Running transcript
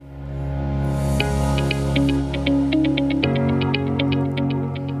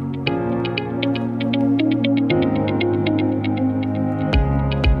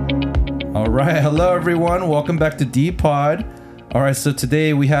right, hello everyone. Welcome back to D-Pod. All right, so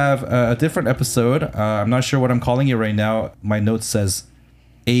today we have a different episode. I'm not sure what I'm calling it right now. My note says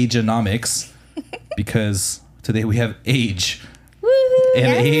AGE-onomics because today we have Age.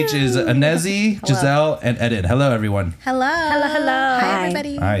 And Age is Anezi, Gisselle, and Eden. Hello, everyone. Hello. Hi,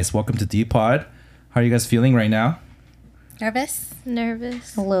 everybody. Nice. Welcome to D-Pod. How are you guys feeling right now? Nervous?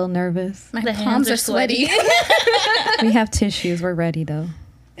 Nervous. A little nervous. My palms are sweaty. We have tissues. We're ready, though.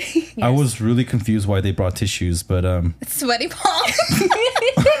 Yes. I was really confused why they brought tissues, but It's sweaty palms.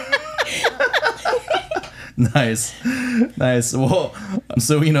 Nice. Well,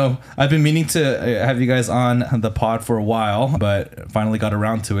 so, I've been meaning to have you guys on the pod for a while, but finally got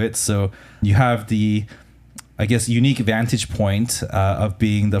around to it. So you have the, I guess, unique vantage point of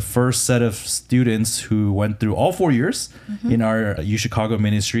being the first set of students who went through all 4 years in our UChicago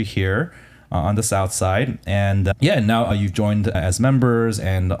ministry here on the south side. And now you've joined as members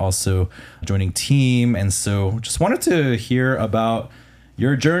and also joining team. And so just wanted to hear about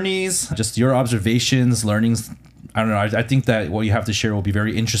your journeys, just your observations, learnings. I don't know. I think that what you have to share will be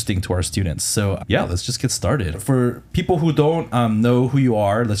very interesting to our students. So let's just get started. For people who don't know who you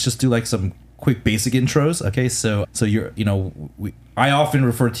are, let's just do like some quick basic intros. Okay. So you're, I often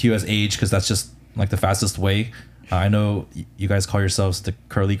refer to you as Age because that's just like the fastest way. I know you guys call yourselves the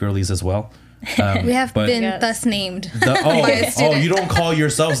curly girlies as well. We have been thus named. You don't call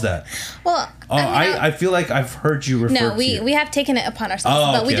yourselves that. Well, I feel like I've heard you refer to we have taken it upon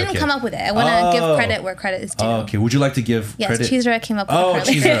ourselves, but we didn't come up with it. I want to give credit where credit is due. Okay. Would you like to give credit? Yes, Cheezera came up with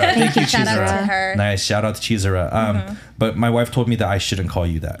the credit. Cheezera. Thank you, Shout Cheezera. out to her. Nice. Shout out to Cheezera. But my wife told me that I shouldn't call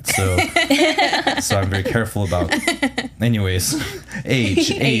you that. So I'm very careful about anyways.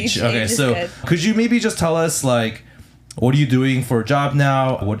 Age. Okay. So could you maybe just tell us like, what are you doing for a job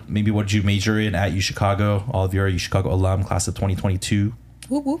now? What did you major in at UChicago? All of you are UChicago alum, class of 2022.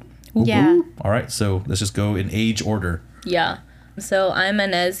 Whoop, whoop. Yeah. All right, so let's just go in age order. Yeah. So I'm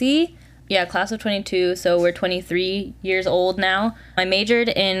Anezi. Yeah, class of 22. So we're 23 years old now. I majored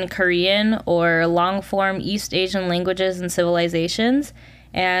in Korean or long form East Asian languages and civilizations.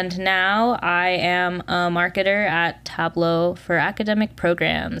 And now I am a marketer at Tableau for academic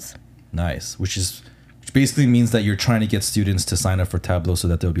programs. Nice, which basically means that you're trying to get students to sign up for Tableau so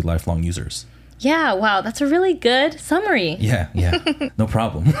that they'll be lifelong users. Yeah, wow, that's a really good summary. Yeah, no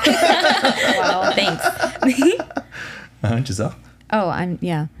problem. Wow, thanks. Gisselle? Oh, I'm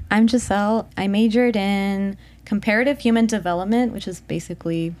Gisselle. I majored in comparative human development, which is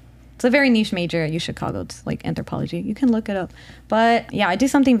basically, it's a very niche major at UChicago. It's like anthropology. You can look it up. But yeah, I do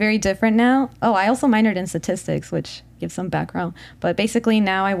something very different now. Oh, I also minored in statistics, which gives some background. But basically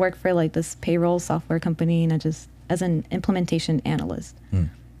now I work for like this payroll software company and I just as an implementation analyst.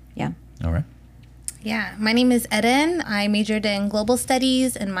 Yeah. All right. Yeah, my name is Eden. I majored in global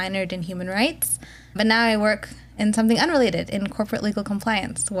studies and minored in human rights. But now I work in something unrelated, in corporate legal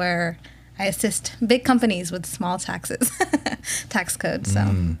compliance, where I assist big companies with small taxes, tax code.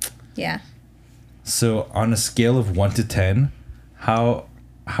 So, yeah. So on a scale of 1 to 10, how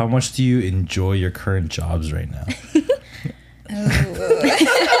much do you enjoy your current jobs right now?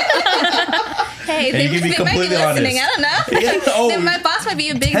 Hey, they might be listening. Honest. I don't know. Yeah, my boss might be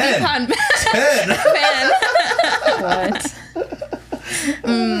a big 10. fan. 10. What?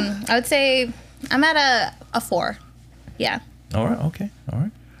 I would say I'm at a 4. Yeah. All right. Okay. All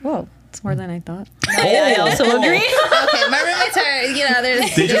right. Whoa, it's more than I thought. I also agree. Okay, my roommates are,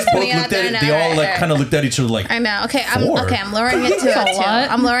 they just both looked at it. They all like kind of looked at each other like. I know. Okay, 4. I'm lowering it to a 2.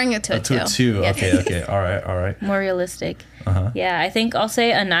 I'm lowering it to a 2. To a 2. Yes. Okay. All right. More realistic. Yeah, I think I'll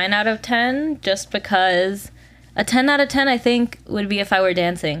say a 9 out of 10 just because a 10 out of 10 I think would be if I were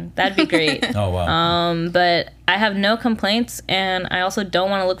dancing. That'd be great. Oh, wow. But I have no complaints and I also don't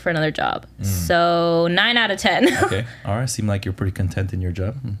want to look for another job. So 9 out of 10. Okay. All right. Seem like you're pretty content in your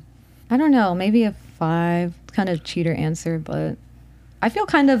job. I don't know, maybe a 5. Kind of cheater answer, but I feel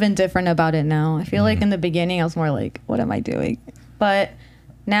kind of indifferent about it now. I feel like in the beginning I was more like, what am I doing? But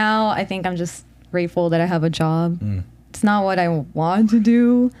now I think I'm just grateful that I have a job. It's not what I want to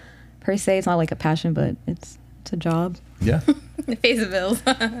do per se. It's not like a passion, but it's a job. Yeah. The pays the bills.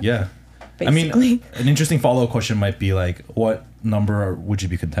 Yeah. Basically. I mean, an interesting follow-up question might be like, what number would you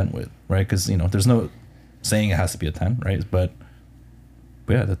be content with, right? Because, there's no saying it has to be a 10, right? But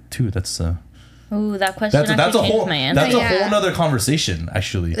yeah, the 2, that's... Ooh, that question that's a whole my answer. That's a whole nother conversation,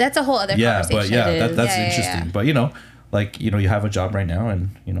 actually. That's a whole other conversation. But that's interesting. But, you have a job right now and,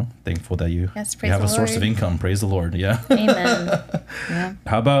 thankful that you have a source of income. Praise the Lord. Yeah. Amen. Yeah.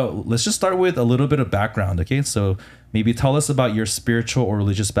 How about, let's just start with a little bit of background. Okay. So maybe tell us about your spiritual or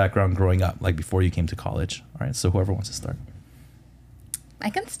religious background growing up, like before you came to college. All right. So whoever wants to start. I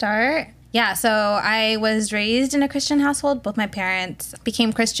can start. Yeah, so I was raised in a Christian household. Both my parents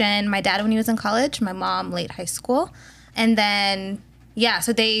became Christian. My dad when he was in college, my mom late high school. And then, yeah,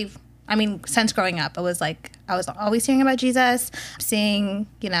 so since growing up, I was always hearing about Jesus, seeing,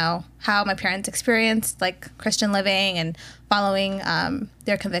 how my parents experienced like Christian living and following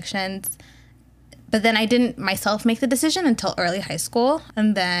their convictions. But then I didn't myself make the decision until early high school.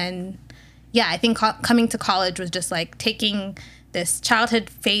 And then, yeah, I think coming to college was just like taking this childhood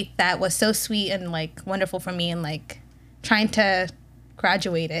faith that was so sweet and like wonderful for me and like trying to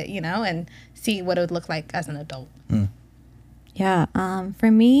graduate it, and see what it would look like as an adult. Yeah.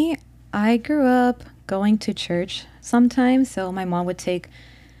 For me, I grew up going to church sometimes. So my mom would take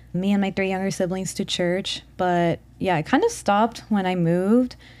me and my 3 younger siblings to church. But yeah, I kind of stopped when I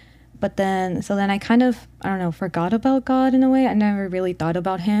moved. But then I kind of, I don't know, forgot about God in a way. I never really thought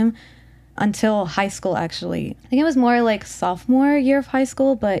about him until high school, actually. I think it was more like sophomore year of high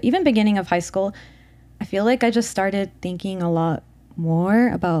school, but even beginning of high school, I feel like I just started thinking a lot more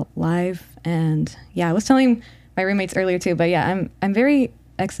about life. And yeah, I was telling my roommates earlier too, but yeah, I'm very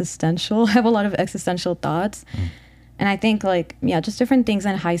existential. I have a lot of existential thoughts. And I think like, yeah, just different things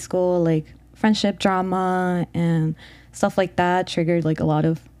in high school, like friendship drama and stuff like that triggered like a lot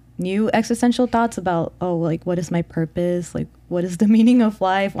of new existential thoughts about, like, what is my purpose? Like, what is the meaning of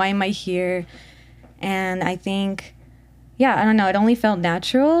life? Why am I here? And I think, yeah, I don't know, it only felt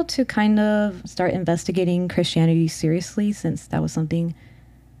natural to kind of start investigating Christianity seriously, since that was something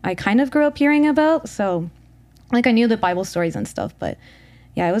I kind of grew up hearing about. So, like, I knew the Bible stories and stuff, but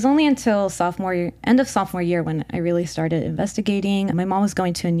yeah, it was only until end of sophomore year when I really started investigating. My mom was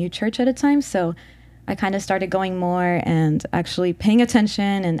going to a new church at a time, so I kind of started going more and actually paying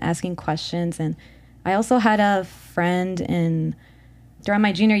attention and asking questions. And I also had a friend throughout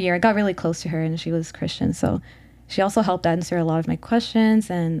my junior year. I got really close to her and she was Christian. So she also helped answer a lot of my questions.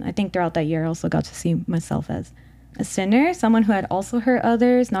 And I think throughout that year, I also got to see myself as a sinner, someone who had also hurt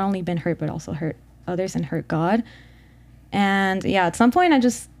others, not only been hurt, but also hurt others and hurt God. And yeah, at some point I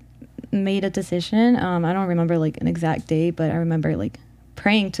just made a decision. I don't remember like an exact day, but I remember like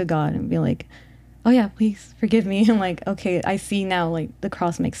praying to God and being like, oh yeah, please forgive me. I'm like, okay, I see now, like the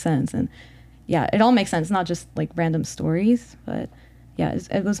cross makes sense. And yeah, it all makes sense, not just like random stories, but yeah,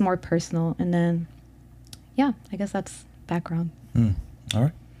 it was more personal. And then, yeah, I guess that's background. All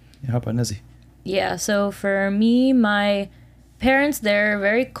right. Yeah, how about Anezi? Yeah, so for me, my parents, they're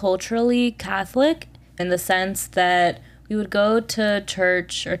very culturally Catholic in the sense that we would go to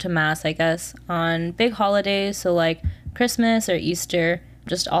church or to mass, I guess, on big holidays. So like Christmas or Easter,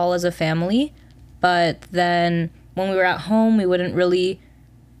 just all as a family. But then when we were at home, we wouldn't really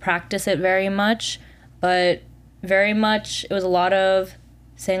practice it very much. But very much, it was a lot of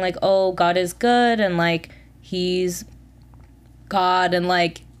saying like, oh, God is good and like he's God and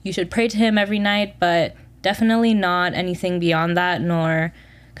like you should pray to him every night, but definitely not anything beyond that, nor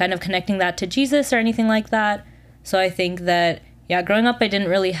kind of connecting that to Jesus or anything like that. So I think that, yeah, growing up, I didn't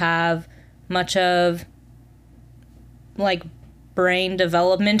really have much of like brain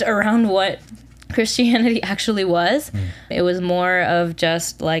development around what Christianity actually was. It was more of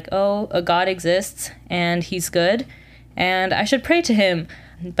just like, oh, a God exists and he's good and I should pray to him,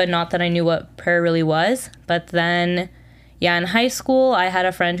 but not that I knew what prayer really was. But then, yeah, in high school, I had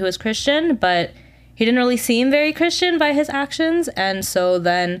a friend who was Christian, but he didn't really seem very Christian by his actions. And so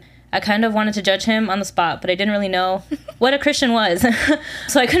then I kind of wanted to judge him on the spot, but I didn't really know what a Christian was.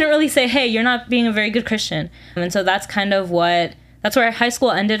 So I couldn't really say, hey, you're not being a very good Christian. And so that's kind of that's where high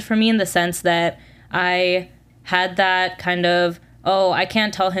school ended for me, in the sense that I had that kind of, oh, I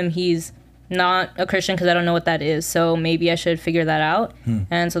can't tell him he's not a Christian because I don't know what that is. So maybe I should figure that out.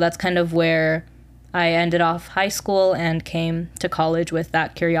 And so that's kind of where I ended off high school and came to college with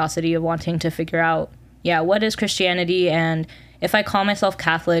that curiosity of wanting to figure out, yeah, what is Christianity? And if I call myself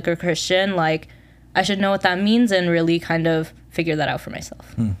Catholic or Christian, like I should know what that means and really kind of figure that out for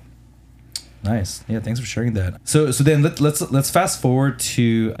myself. Nice. Yeah, thanks for sharing that. So then let's fast forward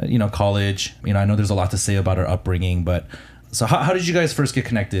to college. I know there's a lot to say about our upbringing, but so how did you guys first get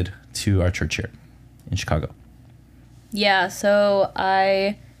connected to our church here in Chicago? Yeah, so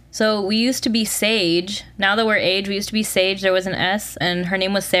we used to be Sage. Now that we're Age, we used to be Sage. There was an S, and her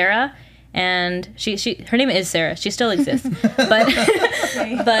name was Sarah. And her name is Sarah. She still exists.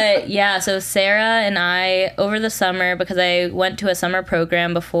 But yeah, so Sarah and I, over the summer, because I went to a summer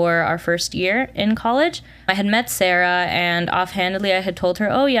program before our first year in college, I had met Sarah, and offhandedly I had told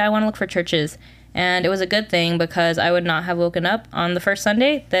her, oh yeah, I want to look for churches. And it was a good thing, because I would not have woken up on the first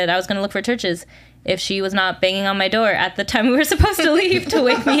Sunday that I was going to look for churches if she was not banging on my door at the time we were supposed to leave to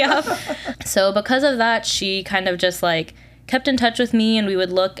wake me up. So because of that, she kind of just like kept in touch with me, and we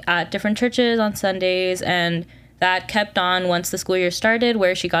would look at different churches on Sundays, and that kept on once the school year started,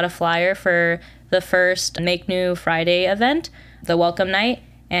 where she got a flyer for the first Make New Friday event, the welcome night,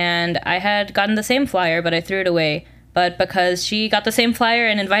 and I had gotten the same flyer, but I threw it away. But because she got the same flyer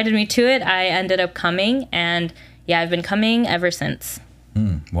and invited me to it, I ended up coming, and yeah, I've been coming ever since.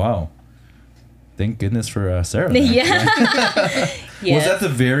 Wow. Thank goodness for Sarah. Yeah. Yeah. Was that the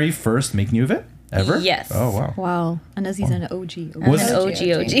very first Make New event ever? Yes. Oh, wow. Wow. Anezi's an OG. I'm an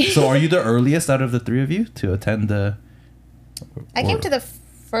OG. So are you the earliest out of the three of you to attend the... I came to the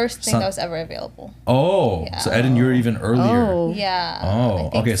first thing that was ever available. Oh, Yeah. so Eden, you were even earlier. Oh. Yeah. Oh, I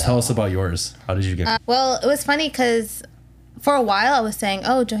think okay. so. Tell us about yours. How did you get... Well, it was funny because for a while I was saying,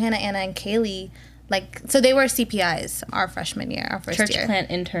 oh, Johanna, Anna, and Kaylee, like, so they were CPIs our freshman year, our first Church year.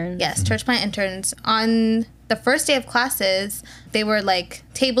 plant interns. Yes, church plant interns. On the first day of classes, they were like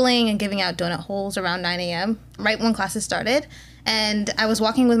tabling and giving out donut holes around 9 a.m., right when classes started. And I was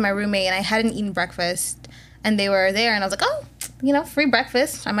walking with my roommate and I hadn't eaten breakfast, and they were there, and I was like, oh, you know, free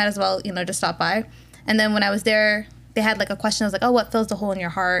breakfast. I might as well, you know, just stop by. And then when I was there, they had like a question. I was like, oh, what fills the hole in your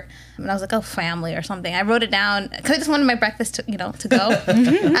heart? And I was like, oh, family or something. I wrote it down because I just wanted my breakfast to, you know, to go.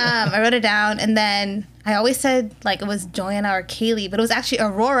 I wrote it down, and then I always said like it was Joanna or Kaylee, but it was actually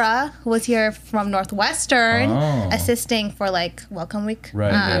Aurora, who was here from Northwestern, assisting for like Welcome Week.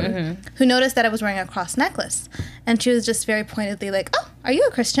 Right. Who noticed that I was wearing a cross necklace, and she was just very pointedly like, oh, are you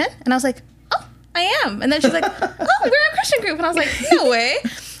a Christian? And I was like, oh, I am. And then she's like, oh, we're a Christian group. And I was like, no way.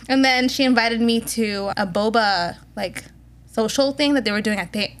 And then she invited me to a boba like social thing that they were doing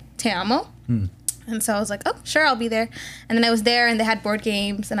at Te Amo. And so I was like, oh, sure, I'll be there. And then I was there, and they had board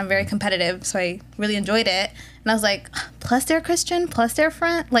games, and I'm very competitive, so I really enjoyed it. And I was like, plus they're Christian, plus they're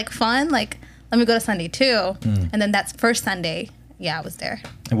fun, like let me go to Sunday too. And then that's first Sunday, yeah, I was there.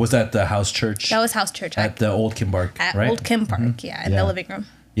 And was that the house church? That was house church. At the Old Kim Park, at right? Old Kim Park, yeah, in the living room.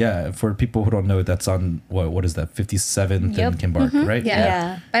 Yeah, for people who don't know, that's on, what is that, 57th and Kim Park, right?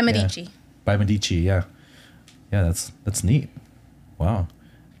 Yeah. By Medici. By Medici, yeah. Yeah, that's neat. Wow.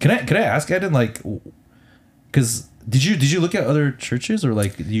 Can I ask, Eden, like, because did you look at other churches, or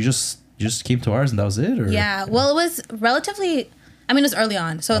like you just came to ours and that was it? Or? Yeah, well, it was relatively, I mean, it was early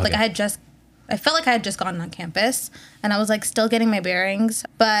on. So like I felt like I had just gotten on campus, and I was like still getting my bearings,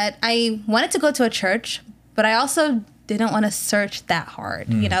 but I wanted to go to a church, but I also didn't want to search that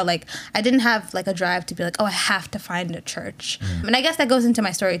hard. You know, like I didn't have like a drive to be like, oh, I have to find a church. And I guess that goes into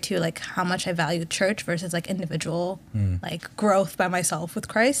my story too, like how much I value church versus like individual like growth by myself with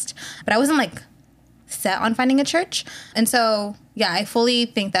Christ. But I wasn't like set on finding a church. And so, yeah, I fully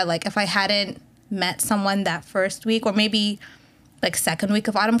think that like if I hadn't met someone that first week, or maybe like second week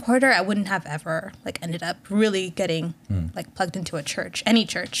of autumn quarter, I wouldn't have ever like ended up really getting like plugged into a church, any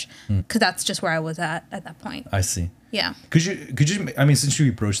church, because that's just where I was at that point. I see. Yeah. Could you, I mean, since you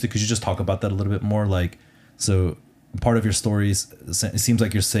approached it, could you just talk about that a little bit more? Like, so part of your stories, it seems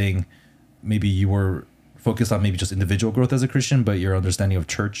like you're saying maybe you were focused on maybe just individual growth as a Christian, but your understanding of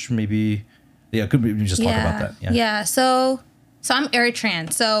church maybe, could we just talk about that? Yeah. So I'm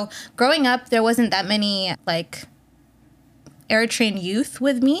Eritrean. So growing up, there wasn't that many like Eritrean youth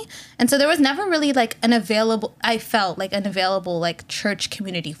with me, and so there was never really like I felt like an available like church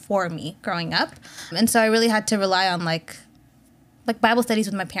community for me growing up, and so I really had to rely on like Bible studies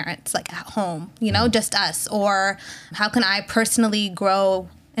with my parents, like at home, you know, just us, or how can I personally grow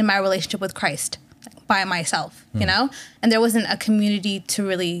in my relationship with Christ like, by myself, you know, and there wasn't a community to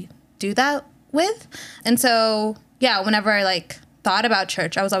really do that with, and so yeah, whenever I like thought about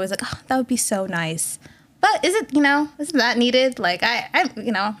church, I was always like, oh, that would be so nice. But isn't that needed? Like I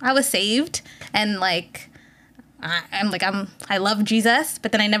was saved, and like I love Jesus,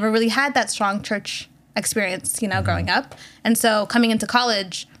 but then I never really had that strong church experience, you know, growing up. And so coming into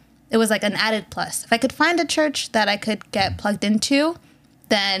college, it was like an added plus. If I could find a church that I could get plugged into,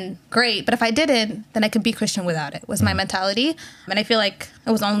 then great. But if I didn't, then I could be Christian without it, was my mentality. And I feel like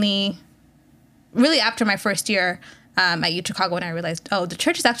it was only really after my first year at UChicago when I realized, oh, the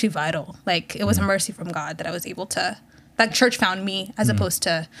church is actually vital. Like, it was a mercy from God that I was able to, that church found me, as opposed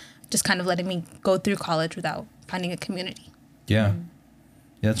to just kind of letting me go through college without finding a community. Yeah.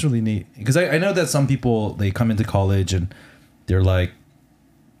 Yeah, that's really neat. Because I know that some people, they come into college and they're like,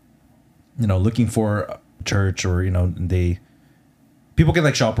 you know, looking for a church, or, you know, people can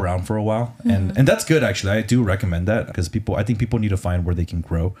like shop around for a while. And that's good, actually. I do recommend that, because I think people need to find where they can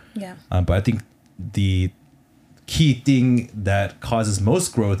grow. Yeah. But I think the key thing that causes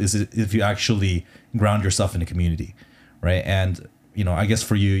most growth is if you actually ground yourself in a community, right? And, you know, I guess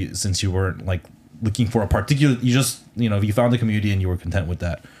for you, since you weren't like looking for a particular, you just, you know, you found the community and you were content with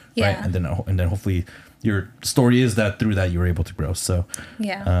that, Yeah. right? And then hopefully your story is that through that you were able to grow. So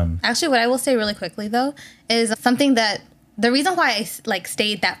yeah. Actually, what I will say really quickly though is something that the reason why I like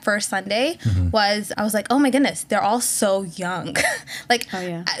stayed that first Sunday was I was like, oh my goodness, they're all so young. Like, Oh,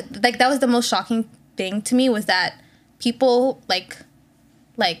 yeah. like that was the most shocking thing to me was that people like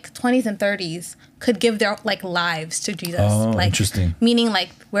 20s and 30s could give their like lives to Jesus. Oh, like, interesting. Meaning like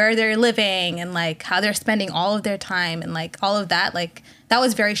where they're living and like how they're spending all of their time and like all of that. Like that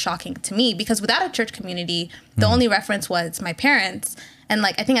was very shocking to me because without a church community, the only reference was my parents. And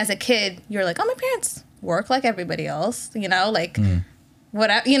like I think as a kid, you're like, oh, my parents work like everybody else, you know, like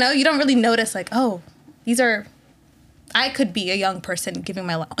what, you know, you don't really notice like, oh, I could be a young person giving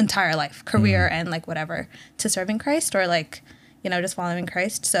my entire life, career and like whatever to serving Christ or like, you know, just following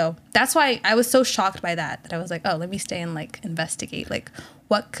Christ. So that's why I was so shocked by that I was like, oh, let me stay and like investigate. Like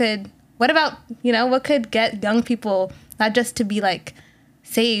what could get young people not just to be like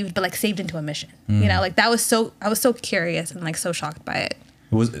saved, but like saved into a mission, you know, like I was so curious and like so shocked by it.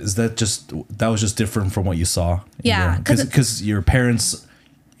 That was just different from what you saw? Yeah. Because your parents...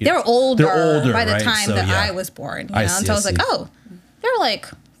 They were older by the right? time So, that yeah. I was born, you know? See, so I was like, oh, they're like,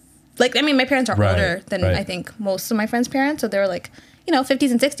 I mean, my parents are Right, older than right. I think most of my friends' parents. So they were like, you know,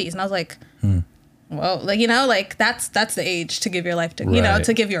 50s and 60s. And I was like, well, like, you know, like that's the age to give your life to, you know, Right.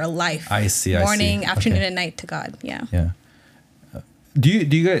 to give your life. I see. Morning, afternoon, Okay. and night to God. Yeah. Yeah. Do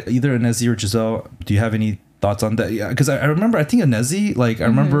you guys, either Anezi or Gisselle, do you have any thoughts on that? Yeah, because I remember, I think Anezi, like, I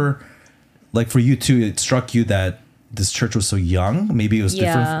remember, like, for you too, it struck you that this church was so young. Maybe it was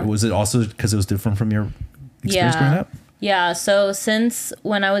different. Was it also because it was different from your experience growing up? Yeah, so since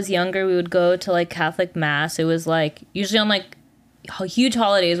when I was younger, we would go to like Catholic Mass. It was like usually on like huge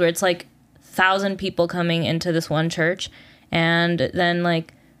holidays where it's like 1,000 people coming into this one church. And then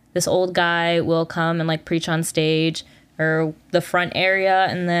like this old guy will come and like preach on stage or the front area.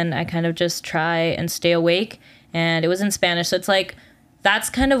 And then I kind of just try and stay awake. And it was in Spanish. So it's like, that's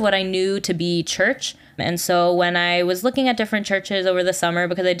kind of what I knew to be church. And so when I was looking at different churches over the summer,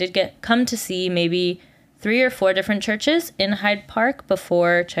 because I did come to see maybe 3 or 4 different churches in Hyde Park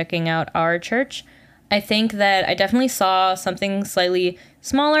before checking out our church, I think that I definitely saw something slightly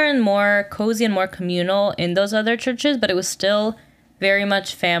smaller and more cozy and more communal in those other churches, but it was still very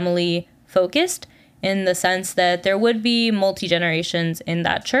much family focused in the sense that there would be multi-generations in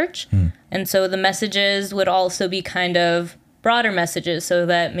that church. And so the messages would also be kind of broader messages so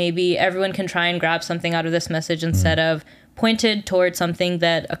that maybe everyone can try and grab something out of this message instead of pointed towards something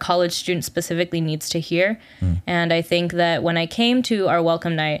that a college student specifically needs to hear. And I think that when I came to our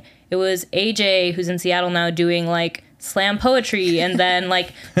welcome night, it was AJ, who's in Seattle now, doing like slam poetry, and then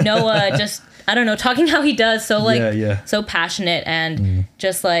like Noah just, I don't know, talking how he does, so like so passionate, and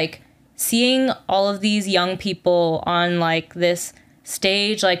just like seeing all of these young people on like this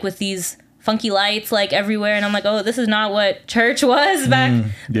stage, like with these funky lights like everywhere, and I'm like, oh, this is not what church was back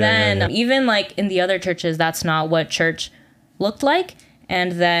then. Even like in the other churches, that's not what church looked like.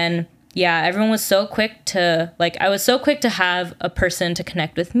 And then everyone was so quick to like, I was so quick to have a person to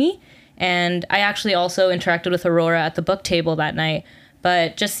connect with me. And I actually also interacted with Aurora at the book table that night.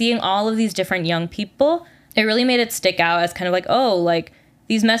 But just seeing all of these different young people, it really made it stick out as kind of like, oh, like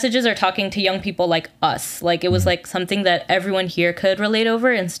these messages are talking to young people like us. Like it was like something that everyone here could relate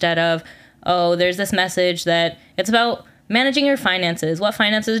over, instead of, oh, there's this message that it's about managing your finances. What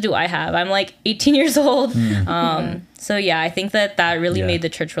finances do I have? I'm like 18 years old. So I think that really made the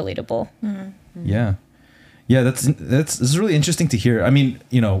church relatable. Yeah. This is really interesting to hear. I mean,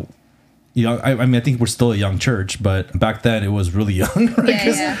 I mean, I think we're still a young church, but back then it was really young,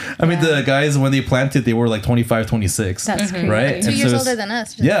 right? I mean, the guys, when they planted, they were like 25, 26. That's crazy. Right? 2 years older than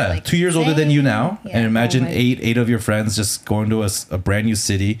us. Like 2 years older than you now. Yeah. And imagine eight of your friends just going to a brand new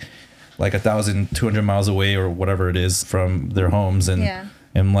city, like 1,200 miles away or whatever it is from their homes. And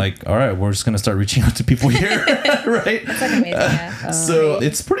I'm like, all right, we're just going to start reaching out to people here. Right? That's like amazing. So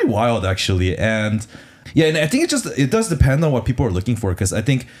it's pretty wild, actually. And and I think it does depend on what people are looking for, because I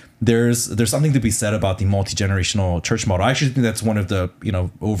think there's something to be said about the multi-generational church model. I actually think that's one of the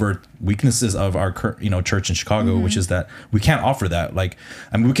overt weaknesses of our church in Chicago, which is that we can't offer that. Like,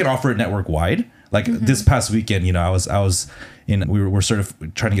 I mean, we can offer it network wide. Like this past weekend, we were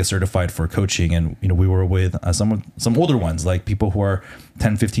trying to get certified for coaching, and we were with some older ones, like people who are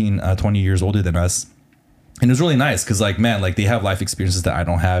 10, 15, 20 years older than us, and it was really nice because they have life experiences that I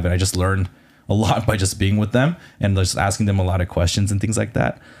don't have, and I just learned a lot by just being with them and just asking them a lot of questions and things like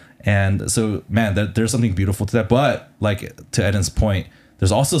that. And so, there's something beautiful to that. But like to Eden's point,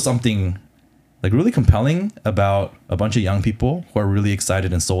 there's also something like really compelling about a bunch of young people who are really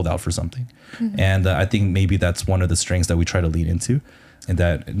excited and sold out for something. And I think maybe that's one of the strengths that we try to lean into. and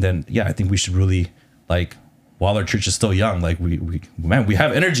then I think we should really, like, while our church is still young, like we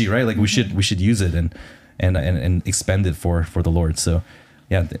have energy, right? Like we should use it and expend it for the Lord. So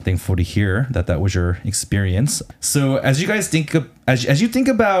yeah, thankful to hear that was your experience. So as you guys think as you think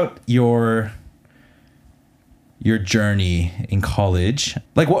about your journey in college,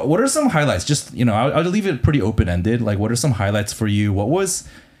 like what are some highlights? Just, I'll leave it pretty open-ended. Like, what are some highlights for you? What was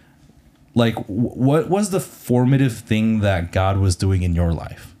the formative thing that God was doing in your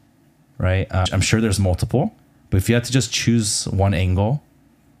life, right? I'm sure there's multiple, but if you had to just choose one angle,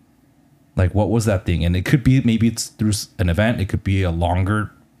 like, what was that thing? And it could be, maybe it's through an event, it could be a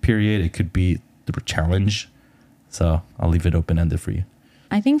longer period, it could be through a challenge. So I'll leave it open-ended for you.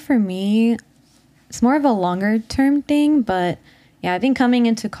 I think for me, it's more of a longer term thing, but yeah, I think coming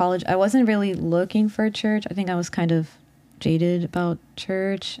into college, I wasn't really looking for a church. I think I was kind of jaded about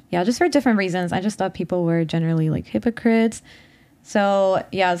church. Yeah, just for different reasons. I just thought people were generally like hypocrites. So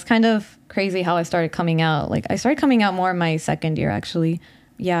yeah, it's kind of crazy how I started coming out. Like, I started coming out more in my second year, actually.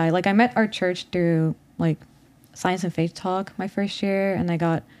 Yeah, like I met our church through like Science and Faith Talk my first year, and I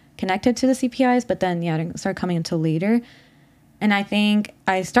got connected to the CPIs, but then yeah, I didn't start coming until later. And I think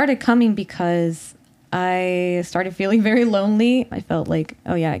I started coming because I started feeling very lonely. I felt like,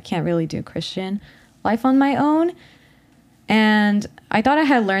 oh yeah, I can't really do Christian life on my own. And I thought I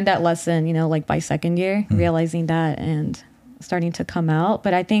had learned that lesson, like by second year, realizing that and starting to come out.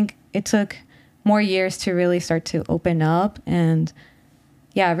 But I think it took more years to really start to open up and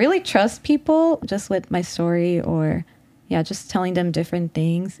yeah, really trust people just with my story, or yeah, just telling them different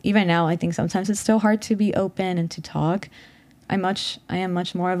things. Even now, I think sometimes it's still hard to be open and to talk. I am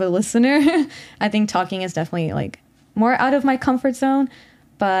much more of a listener. I think talking is definitely like more out of my comfort zone.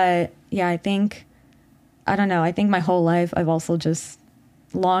 But yeah, I think my whole life I've also just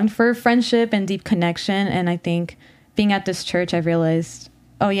longed for friendship and deep connection. And I think being at this church, I've realized,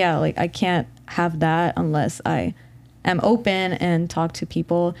 oh yeah, like I can't have that unless I am open and talk to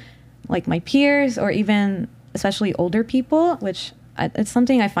people like my peers, or even especially older people, which it's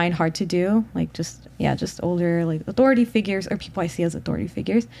something I find hard to do. Like just older, like authority figures or people I see as authority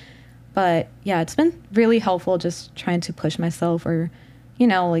figures. But yeah, it's been really helpful just trying to push myself, or,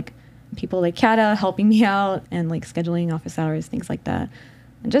 like people like Kata helping me out and like scheduling office hours, things like that.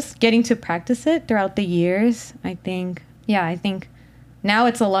 And just getting to practice it throughout the years. I think now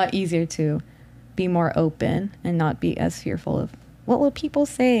it's a lot easier to be more open and not be as fearful of what will people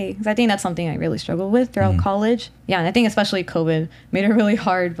say? Because I think that's something I really struggled with throughout college. Yeah, and I think especially COVID made it really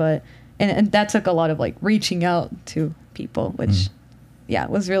hard, but and that took a lot of like reaching out to people, which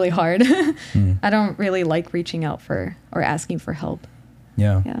was really hard. I don't really like reaching out for or asking for help.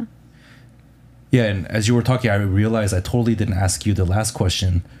 Yeah. Yeah. Yeah, and as you were talking, I realized I totally didn't ask you the last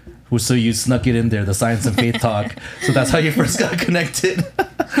question. So you snuck it in there, the Science and Faith Talk. So that's how you first got connected.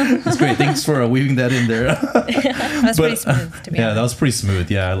 That's great. Thanks for weaving that in there. That's pretty smooth, to be honest. Yeah, that was pretty smooth.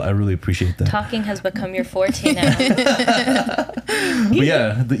 Yeah, I really appreciate that. Talking has become your forte now. But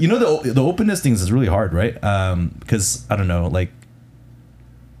yeah, the openness things is really hard, right? Because, I don't know, like,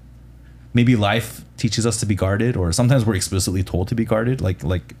 maybe life teaches us to be guarded, or sometimes we're explicitly told to be guarded. Like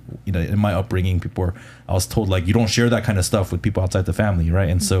in my upbringing, I was told like, you don't share that kind of stuff with people outside the family, right?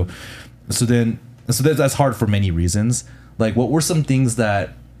 And so that's hard for many reasons. Like, what were some things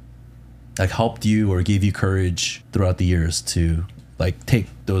that like helped you or gave you courage throughout the years to like take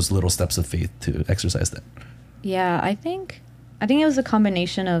those little steps of faith to exercise that? Yeah, I think it was a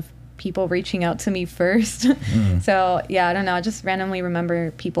combination of people reaching out to me first. So yeah, I don't know, I just randomly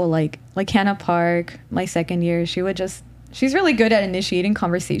remember people like Hannah Park, my second year. She's really good at initiating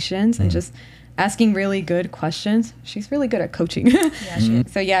conversations and just asking really good questions. She's really good at coaching. Yeah, she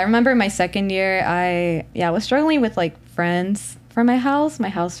is. So yeah, I remember my second year, I was struggling with like friends from my house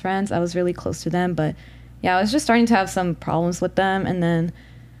friends. I was really close to them, but yeah, I was just starting to have some problems with them. And then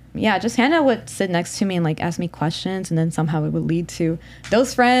yeah, just Hannah would sit next to me and like ask me questions, and then somehow it would lead to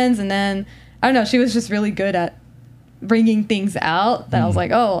those friends. And then I don't know, she was just really good at bringing things out that I was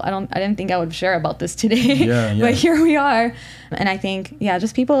like, oh, I didn't think I would share about this today. Yeah. But here we are. And I think, yeah,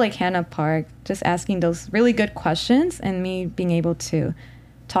 just people like Hannah Park just asking those really good questions, and me being able to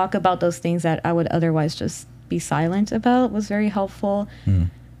talk about those things that I would otherwise just be silent about was very helpful.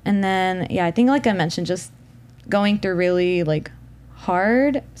 And then yeah, I think like I mentioned, just going through really like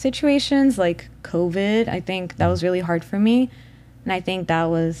hard situations like COVID. I think that was really hard for me, and I think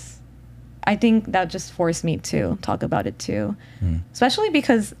that just forced me to talk about it too. Especially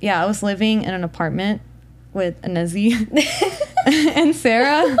because I was living in an apartment with Anezi and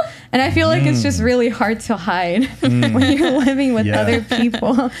Sarah, and I feel like it's just really hard to hide when you're living with other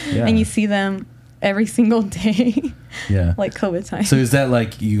people and you see them every single day. Yeah. Like COVID time. So is that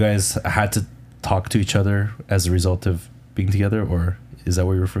like you guys had to talk to each other as a result of being together, or is that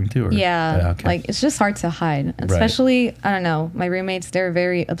what you're referring to? Or? Yeah, Okay. like it's just hard to hide. Especially, I don't know, my roommates, they're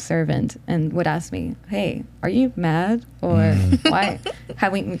very observant and would ask me, hey, are you mad? Or why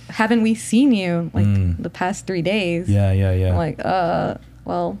haven't we seen you like the past 3 days? Yeah. I'm like,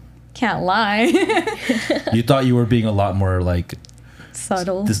 well, can't lie. You thought you were being a lot more like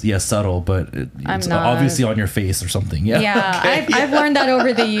Subtle. subtle, but it's not. obviously on your face or something. Yeah. Yeah, Okay. I've learned that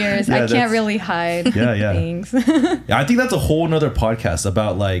over the years. Yeah, I that's- can't really hide things. Yeah, I think that's a whole nother podcast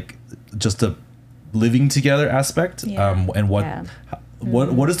about like just the living together aspect. Yeah. And what Yeah.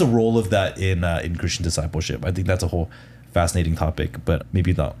 what is the role of that in Christian discipleship? I think that's a whole fascinating topic, but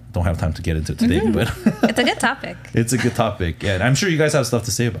maybe don't have time to get into it today. But It's a good topic. it's a good topic. Yeah, and I'm sure you guys have stuff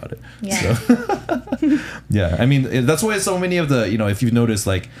to say about it. Yeah. So, yeah, I mean, that's why so many of the, if you've noticed,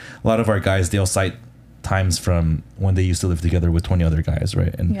 like a lot of our guys, they'll cite times from when they used to live together with 20 other guys,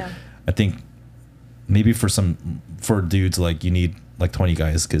 right? And Yeah. I think maybe for dudes, like you need like 20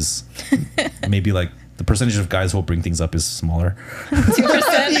 guys, because maybe like the percentage of guys who will bring things up is smaller. 2%.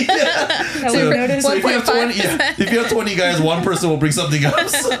 So noticed. if you have 20 guys, one person will bring something up.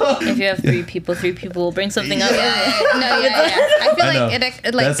 So. If you have three people will bring something up. No, I feel I know. like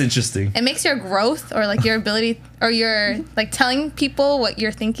it like That's interesting. it makes your growth or like your ability or your like telling people what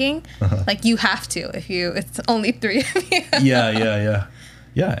you're thinking like you have to if it's only 3 of you.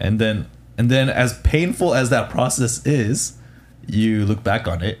 Yeah. And then as painful as that process is, you look back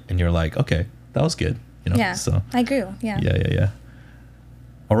on it and you're like, okay, that was good. Yeah. So I grew. Yeah. Yeah.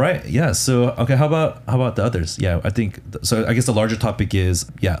 All right. Yeah. So okay, how about the others? Yeah, I think so. I guess the larger topic is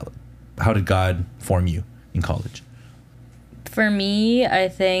how did God form you in college? For me, I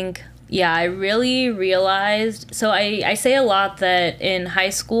think, I really realized, so I say a lot that in high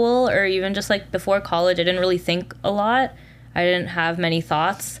school or even just like before college, I didn't really think a lot. I didn't have many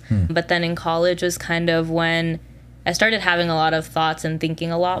thoughts. But then in college was kind of when I started having a lot of thoughts and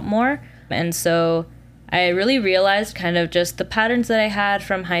thinking a lot more. And so I really realized kind of just the patterns that I had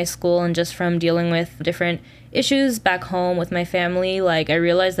from high school and just from dealing with different issues back home with my family. Like, I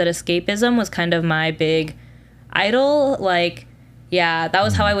realized that escapism was kind of my big idol. Like, that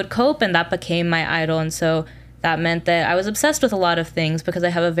was how I would cope, and that became my idol. And so that meant that I was obsessed with a lot of things because I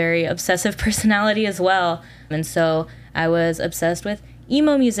have a very obsessive personality as well. And so I was obsessed with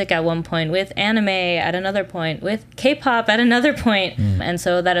emo music at one point, with anime at another point, with K-pop at another point. And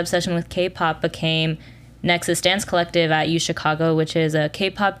so that obsession with K-pop became Nexus Dance Collective at UChicago, which is a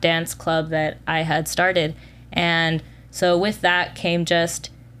K-pop dance club that I had started. And so with that came just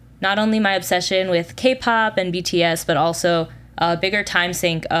not only my obsession with K-pop and BTS, but also a bigger time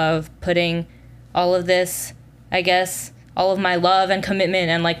sink of putting all of this, I guess, all of my love and commitment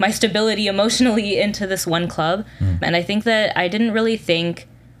and like my stability emotionally into this one club. And I think that I didn't really think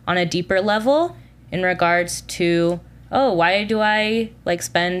on a deeper level in regards to, why do I like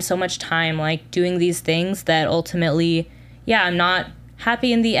spend so much time like doing these things that ultimately, I'm not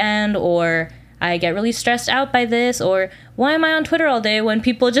happy in the end, or I get really stressed out by this, or why am I on Twitter all day when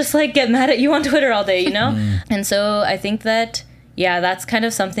people just like get mad at you on Twitter all day, And so I think that, that's kind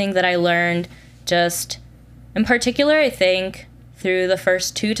of something that I learned just in particular, I think, through the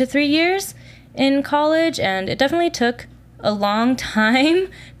first 2 to 3 years in college. And it definitely took a long time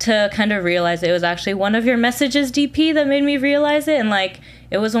to kind of realize it. It was actually one of your messages, DP, that made me realize it. And like,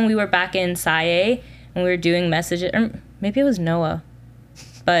 it was when we were back in Sci A and we were doing messages, or maybe it was Noah,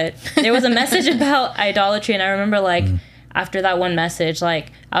 but there was a message about idolatry. And I remember like after that one message,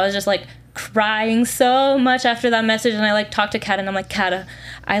 like I was just like crying so much after that message, and I like talked to Kat and I'm like, Kat,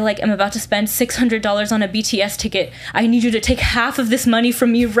 I like am about to spend $600 on a BTS ticket. I need you to take half of this money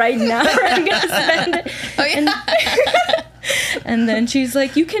from me right now, or I'm gonna spend it. And then she's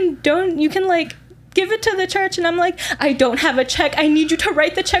like, you can like give it to the church. And I'm like, I don't have a check. I need you to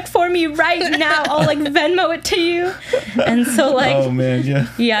write the check for me right now. I'll like Venmo it to you. And so like, oh man,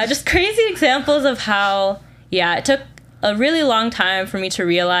 just crazy examples of how it took a really long time for me to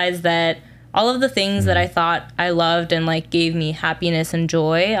realize that all of the things that I thought I loved and like gave me happiness and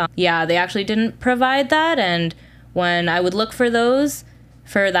joy, they actually didn't provide that. And when I would look for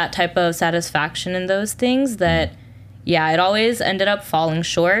that type of satisfaction in those things, that it always ended up falling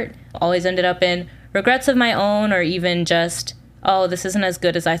short, always ended up in regrets of my own, or even just, this isn't as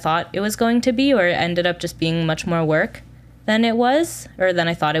good as I thought it was going to be, or it ended up just being much more work than it was, or than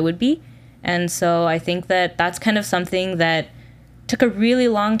I thought it would be. And so I think that that's kind of something that took a really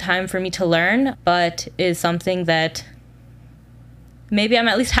long time for me to learn, but is something that maybe I'm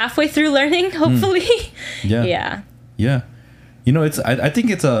at least halfway through learning, hopefully. Yeah. You know, I think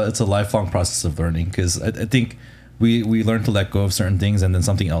it's a lifelong process of learning, because I think we learn to let go of certain things, and then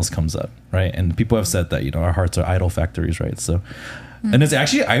something else comes up, right? And people have said that, you know, our hearts are idol factories, right? So, and it's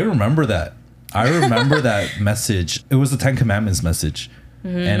actually, I remember that message. It was the 10 Commandments message.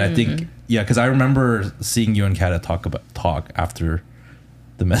 And I think, yeah, because I remember seeing you and Kata talk after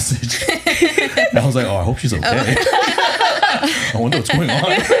the message. And I was like, oh, I hope she's okay. I wonder what's going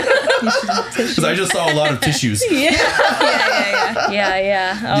on. Because I just saw a lot of tissues. Yeah.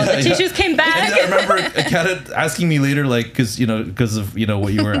 Oh, the tissues came back. And I remember Kata asking me later, like, because of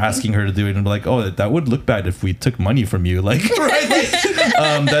what you were asking her to do, and I'm like, oh, that would look bad if we took money from you, like, right? Like,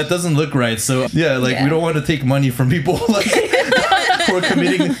 that doesn't look right. So yeah, like, we don't want to take money from people, like, who are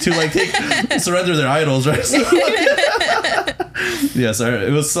committing to surrender their idols, right? So, yeah, so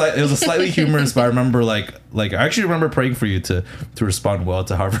it was a slightly humorous, but I remember like I actually remember praying for you to respond well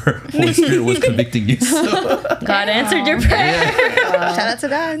to however Holy Spirit was convicting you. So. God answered your prayer. Shout out to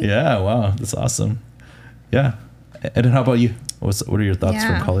God. Yeah, wow, that's awesome. Yeah, and then how about you? What are your thoughts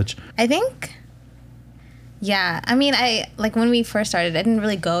from college? I think, I mean, like when we first started, I didn't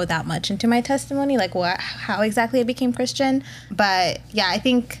really go that much into my testimony, like how exactly I became Christian. But yeah, I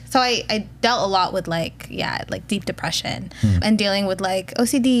think so. I dealt a lot with like deep depression and dealing with like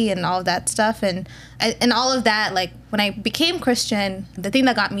OCD and all of that stuff, and all of that. Like when I became Christian, the thing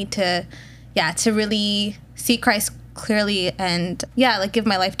that got me to really see Christ clearly and like give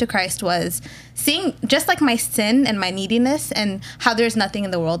my life to Christ was seeing just like my sin and my neediness, and how there's nothing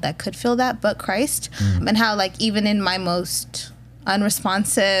in the world that could fill that but Christ. And how like even in my most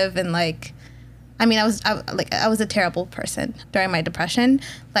unresponsive and like, I mean, I was a terrible person during my depression.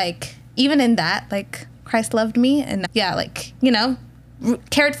 Like even in that, like Christ loved me and like, you know,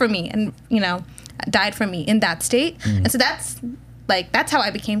 cared for me and, you know, died for me in that state. And so that's how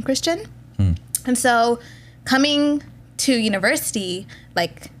I became Christian. And so coming to university,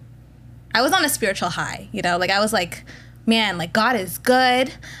 like I was on a spiritual high, you know, like I was like, man, like God is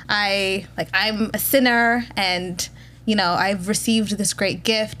good. I'm a sinner, and you know, I've received this great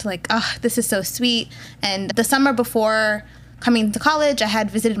gift. Like, oh, this is so sweet. And the summer before coming to college, I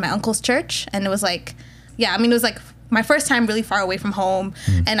had visited my uncle's church, and it was like, it was like my first time really far away from home.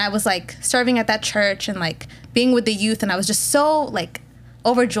 And I was like serving at that church and like being with the youth, and I was just so like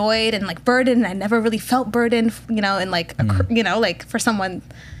overjoyed and like burdened. I never really felt burdened, you know, and like you know, like for someone's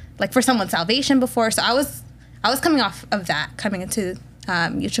salvation before. So I was coming off of that, coming into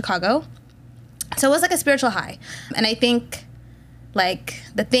UChicago. So it was like a spiritual high. And I think like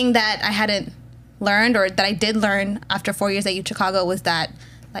the thing that I hadn't learned, or that I did learn after 4 years at UChicago, was that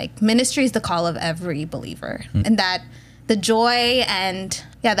like ministry is the call of every believer, and that the joy and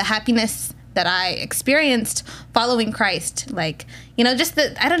the happiness that I experienced following Christ, like, you know, just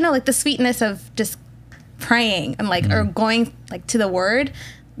the sweetness of just praying and like, or going like to the word.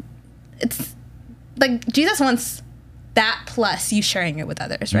 It's like Jesus wants that plus you sharing it with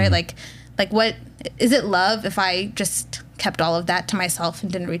others, right? Like what is it love if I just kept all of that to myself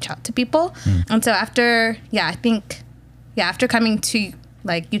and didn't reach out to people? And so after, after coming to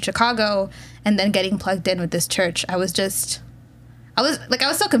like UChicago and then getting plugged in with this church, I was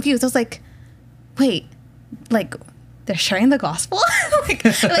so confused. I was like, wait, like they're sharing the gospel? like I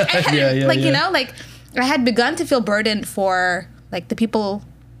had, you know, like I had begun to feel burdened for like the people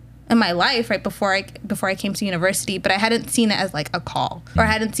in my life right before I came to university, but I hadn't seen it as like a call, or I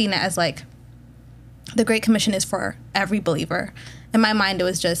hadn't seen it as like the Great Commission is for every believer. In my mind, it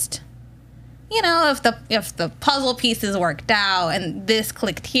was just, you know, if the puzzle pieces worked out and this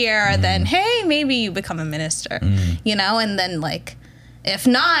clicked here, then hey, maybe you become a minister, you know, and then like, if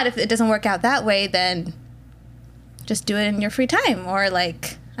not, if it doesn't work out that way, then just do it in your free time, or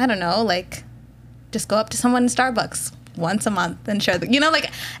like, I don't know, like just go up to someone in Starbucks once a month and share you know,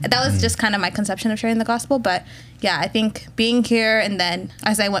 like that was just kind of my conception of sharing the gospel. But yeah, I think being here, and then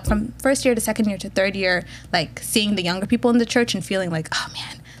as I went from first year to second year to third year, like seeing the younger people in the church and feeling like, oh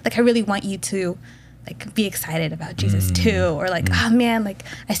man, like I really want you to like be excited about Jesus too, or like, oh man, like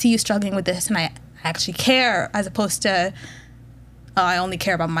I see you struggling with this and I actually care, as opposed to, oh, I only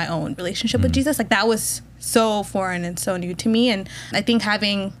care about my own relationship with Jesus. Like that was so foreign and so new to me. And I think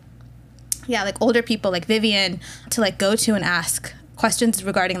having like older people like Vivian to like go to and ask questions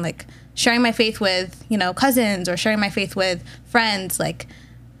regarding like sharing my faith with, you know, cousins, or sharing my faith with friends, like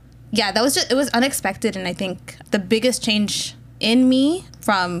that was just, it was unexpected. And I think the biggest change in me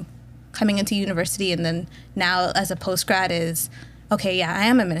from coming into university and then now as a post-grad is, okay, I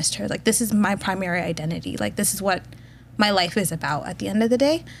am a minister. Like this is my primary identity. Like this is what my life is about at the end of the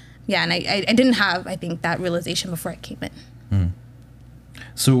day. And I didn't have, I think, that realization before I came in.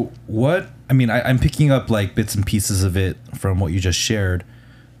 So what, I mean, I'm picking up like bits and pieces of it from what you just shared,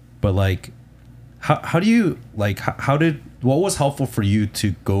 but like, how do you, like, what was helpful for you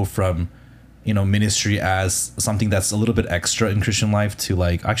to go from, you know, ministry as something that's a little bit extra in Christian life to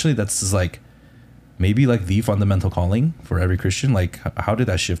like, actually that's just like, maybe like the fundamental calling for every Christian? Like, how did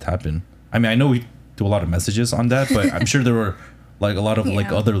that shift happen? I mean, I know we do a lot of messages on that, but I'm sure there were like a lot of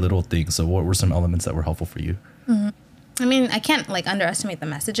like other little things. So what were some elements that were helpful for you? Mm-hmm. I mean, I can't like underestimate the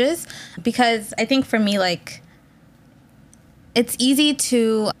messages, because I think for me, like, it's easy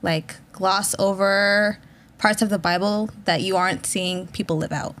to like gloss over parts of the Bible that you aren't seeing people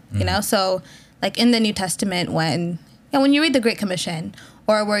live out, you know? So like in the New Testament, when you read the Great Commission,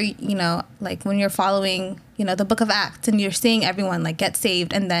 or where, you know, like when you're following, you know, the book of Acts and you're seeing everyone like get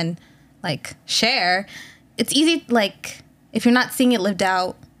saved and then like share, it's easy, like, if you're not seeing it lived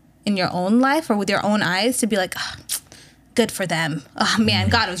out in your own life or with your own eyes, to be like, oh, good for them. Oh man,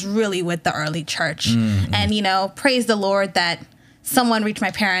 God was really with the early church. And, you know, praise the Lord that someone reached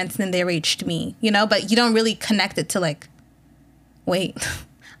my parents and then they reached me, you know, but you don't really connect it to like, wait,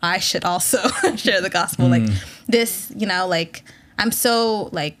 I should also share the gospel. Like this, you know, like, I'm so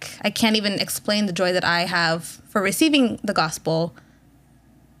like, I can't even explain the joy that I have for receiving the gospel.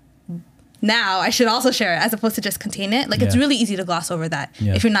 Now I should also share it, as opposed to just contain it. Like, it's really easy to gloss over that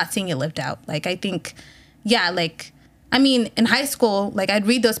if you're not seeing it lived out. Like, I think, like, I mean, in high school, like, I'd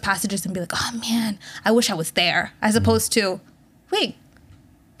read those passages and be like, oh man, I wish I was there. As opposed to, wait,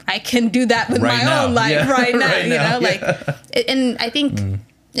 I can do that with my own life right now, you know? Like, and I think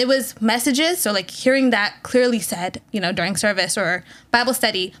it was messages. So like hearing that clearly said, you know, during service or Bible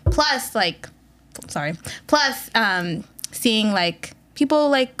study, plus seeing like people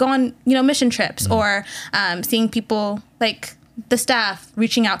like go on, you know, mission trips, or seeing people like the staff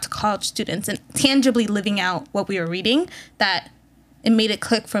reaching out to college students and tangibly living out what we were reading, that it made it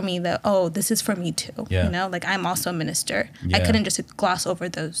click for me that, oh, this is for me too. You know, like, I'm also a minister. I couldn't just gloss over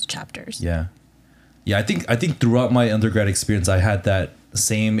those chapters. I think throughout my undergrad experience, I had that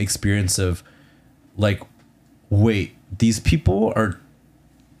same experience of like, wait, these people are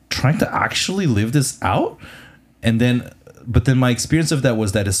trying to actually live this out. But then my experience of that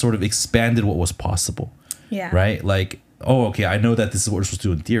was that it sort of expanded what was possible. Right? Like, oh, okay, I know that this is what we're supposed to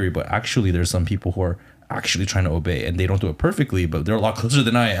do in theory, but actually there's some people who are actually trying to obey, and they don't do it perfectly, but they're a lot closer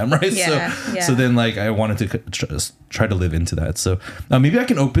than I am, right? So then like I wanted to try to live into that. So maybe I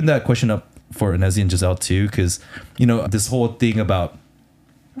can open that question up for Anezi and Gisselle too, because, you know, this whole thing about,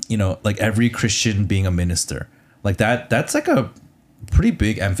 you know, like every Christian being a minister, like that's like a pretty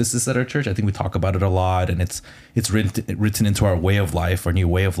big emphasis at our church. I think we talk about it a lot, and it's written into our way of life, our new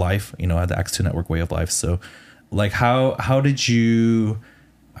way of life, you know, at the Acts 2 Network way of life. So like how did you,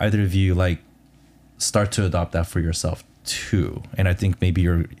 either of you, like start to adopt that for yourself too? And I think maybe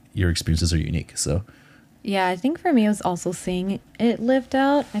your experiences are unique. So I think for me it was also seeing it lived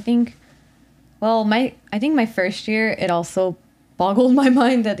out. I think my first year, it also boggled my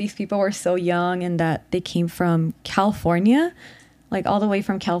mind that these people were so young and that they came from California, like all the way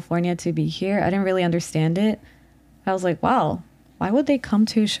from California to be here. I didn't really understand it. I was like, wow, why would they come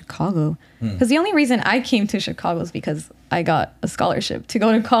to Chicago? Because the only reason I came to Chicago is because I got a scholarship to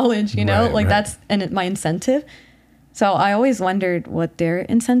go to college, you know, that's my incentive. So I always wondered what their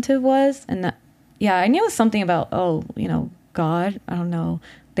incentive was. And that, I knew it was something about, you know, God, I don't know.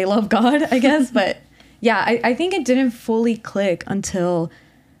 They love God, I guess. But I think it didn't fully click until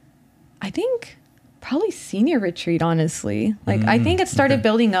I think probably senior retreat, honestly. Like, I think it started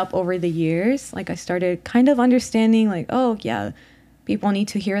building up over the years. Like, I started kind of understanding, like, people need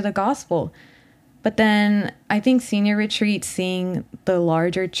to hear the gospel. But then I think senior retreat, seeing the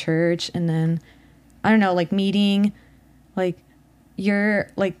larger church, and then, I don't know, like meeting, like, your,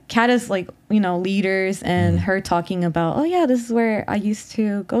 like, Kata's, like, you know, leaders, and her talking about, this is where I used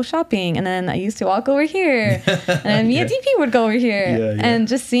to go shopping, and then I used to walk over here, and then me and DP would go over here, and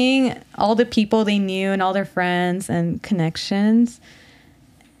just seeing all the people they knew and all their friends and connections,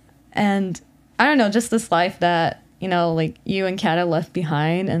 and I don't know, just this life that, you know, like you and Kata left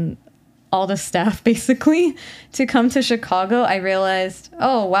behind, and all the staff basically, to come to Chicago. I realized,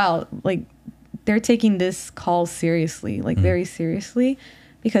 oh wow, like, they're taking this call seriously, like very seriously,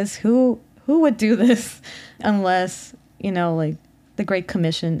 because who would do this unless, you know, like, the Great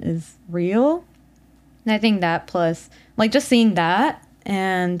Commission is real? And I think that, plus like just seeing that,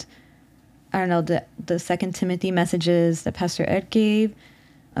 and I don't know, the 2 Timothy messages that Pastor Ed gave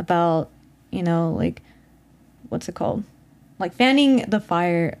about, you know, like, what's it called? Like fanning the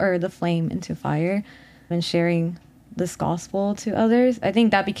fire or the flame into fire, and sharing this gospel to others. I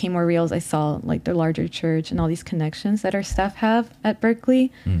think that became more real as I saw like the larger church and all these connections that our staff have at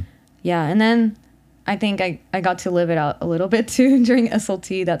Berkeley. Yeah, and then I think I got to live it out a little bit too during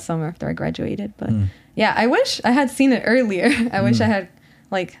SLT that summer after I graduated. But yeah, I wish I had seen it earlier. I wish I had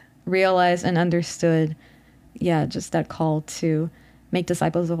like realized and understood, yeah, just that call to make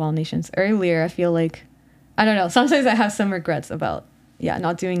disciples of all nations earlier. I feel like, I don't know, sometimes I have some regrets about,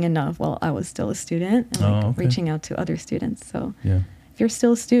 not doing enough while I was still a student and like reaching out to other students. So if you're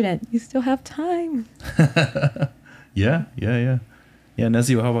still a student, you still have time. Yeah,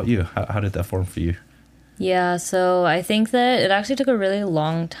 Anezi, how about you? How did that form for you? Yeah, so I think that it actually took a really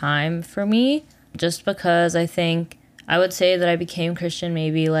long time for me, just because I think I would say that I became Christian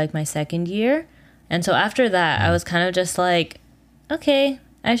maybe like my second year. And so after that, I was kind of just like, okay,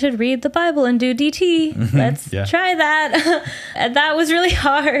 I should read the Bible and do DT. Let's try that. And that was really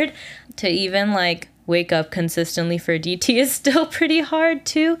hard. To even like wake up consistently for DT is still pretty hard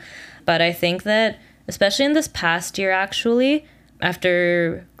too. But I think that especially in this past year, actually,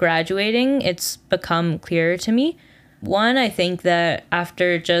 after graduating, it's become clearer to me. One, I think that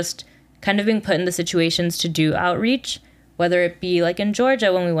after just kind of being put in the situations to do outreach, whether it be like in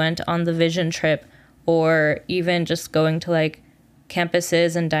Georgia when we went on the vision trip, or even just going to like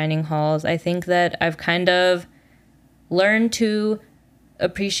campuses and dining halls, I think that I've kind of learned to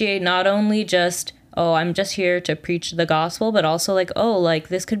appreciate not only just, oh, I'm just here to preach the gospel, but also like, oh, like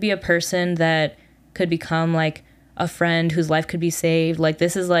this could be a person that could become like a friend whose life could be saved. Like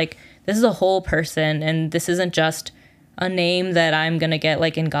this is a whole person, and this isn't just a name that I'm gonna get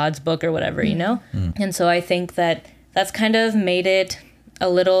like in God's book or whatever, you know? And so I think that that's kind of made it a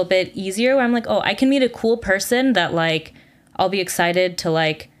little bit easier, where I'm like, oh, I can meet a cool person that like I'll be excited to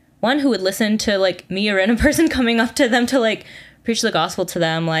like, one, who would listen to like me, a random person coming up to them to like preach the gospel to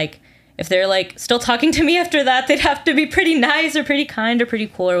them. Like if they're like still talking to me after that, they'd have to be pretty nice or pretty kind or pretty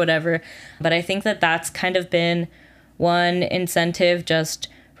cool or whatever. But I think that that's kind of been one incentive just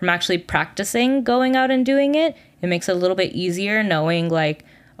from actually practicing going out and doing it. It makes it a little bit easier knowing like,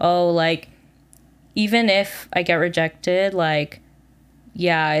 oh, like even if I get rejected, like,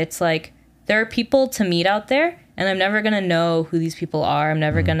 yeah, it's like there are people to meet out there, and I'm never going to know who these people are. I'm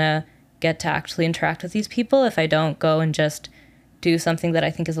never going to get to actually interact with these people if I don't go and just do something that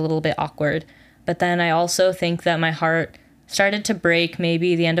I think is a little bit awkward. But then I also think that my heart started to break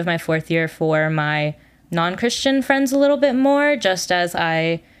maybe the end of my fourth year for my non-Christian friends a little bit more, just as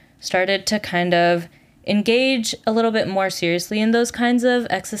I started to kind of engage a little bit more seriously in those kinds of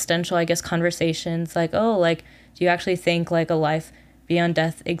existential, I guess, conversations. Like, oh, like, do you actually think like a life beyond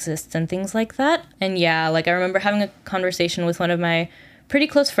death exists and things like that? And yeah, like I remember having a conversation with one of my pretty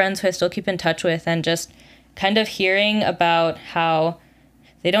close friends who I still keep in touch with, and just kind of hearing about how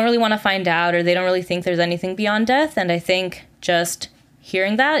they don't really want to find out, or they don't really think there's anything beyond death. And I think just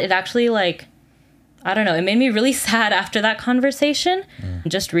hearing that, it actually like, I don't know, it made me really sad after that conversation.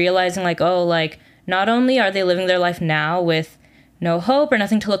 Just realizing like, oh, like not only are they living their life now with no hope or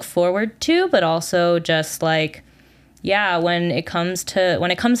nothing to look forward to, but also just like, yeah, when it comes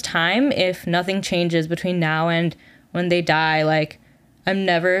time, if nothing changes between now and when they die, like I'm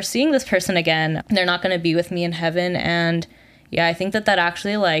never seeing this person again. They're not going to be with me in heaven. And yeah, I think that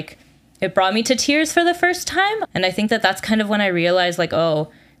actually like, it brought me to tears for the first time. And I think that that's kind of when I realized like,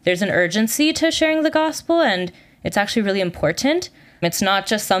 oh, there's an urgency to sharing the gospel, and it's actually really important. It's not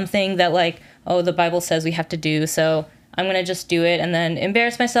just something that like, oh, the Bible says we have to do, so I'm going to just do it and then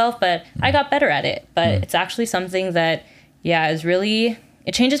embarrass myself, but I got better at it. But it's actually something that, yeah, is really,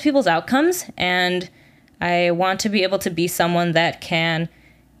 it changes people's outcomes. And I want to be able to be someone that can,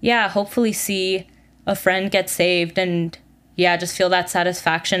 yeah, hopefully see a friend get saved, and yeah, just feel that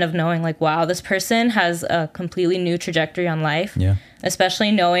satisfaction of knowing like, wow, this person has a completely new trajectory on life. Yeah.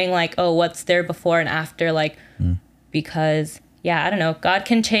 Especially knowing like, oh, what's there before and after, like, because yeah, I don't know, God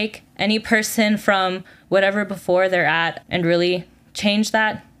can take any person from whatever before they're at and really change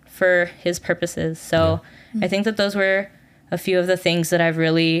that for his purposes. So I think that those were a few of the things that I've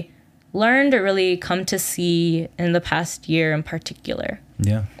really learned or really come to see in the past year in particular.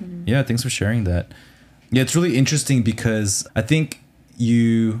 Yeah. Yeah. Thanks for sharing that. Yeah. It's really interesting because I think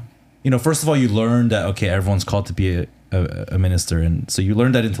you know, first of all, you learn that, okay, everyone's called to be a minister. And so you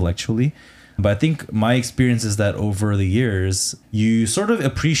learn that intellectually. But I think my experience is that over the years, you sort of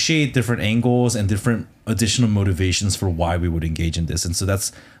appreciate different angles and different additional motivations for why we would engage in this. And so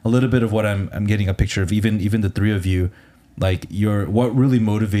that's a little bit of what I'm getting a picture of. Even the three of you, like what really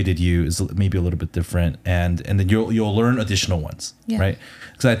motivated you is maybe a little bit different, and then you'll learn additional ones, right?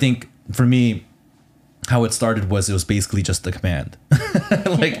 Because I think for me, how it started was basically just the command,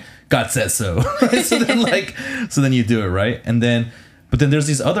 like God says so. So then you do it, right? But then there's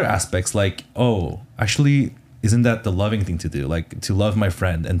these other aspects like, oh, actually, isn't that the loving thing to do? Like to love my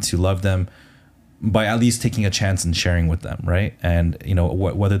friend and to love them by at least taking a chance and sharing with them, right? And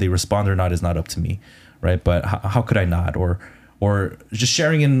whether they respond or not is not up to me, right? But how could I not? Or just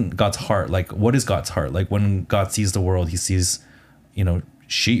sharing in God's heart. Like, what is God's heart? Like when God sees the world, he sees,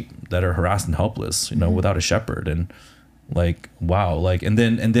 sheep that are harassed and helpless, without a shepherd. And like, wow. Like, and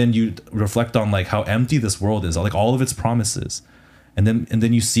then you reflect on like how empty this world is, like all of its promises. And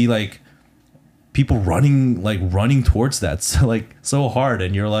then you see like people running towards that so hard.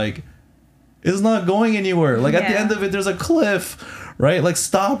 And you're like, it's not going anywhere. Like at the end of it, there's a cliff, right? Like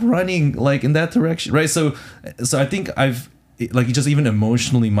stop running like in that direction. Right. So I think just even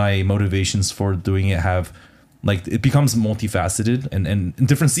emotionally, my motivations for doing it have like, it becomes multifaceted and in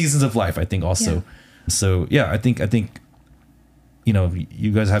different seasons of life, I think also. Yeah. So yeah, I think,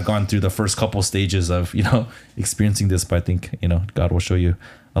 you guys have gone through the first couple stages of, experiencing this, but I think, God will show you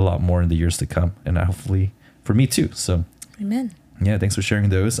a lot more in the years to come, and hopefully for me too. So amen. Yeah. Thanks for sharing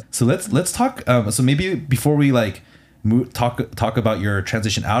those. So let's talk. So maybe before we like talk about your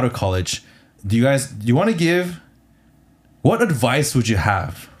transition out of college, do you want to give, what advice would you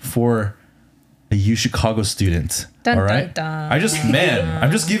have for a UChicago student? Dun, all right. dun, dun.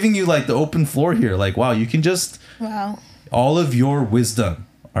 I'm just giving you like the open floor here. Like, wow, you can just, all of your wisdom,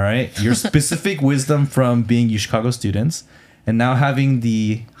 all right? Your specific wisdom from being UChicago students and now having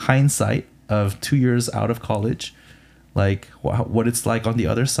the hindsight of 2 years out of college, like what it's like on the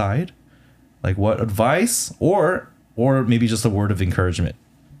other side. Like what advice or maybe just a word of encouragement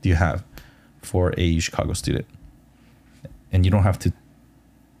do you have for a UChicago student? And you don't have to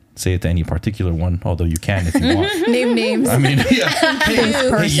say it to any particular one, although you can if you want. Name names. I mean, yeah. Hey,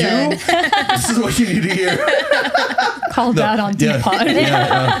 you? This is what you need to hear. Called out on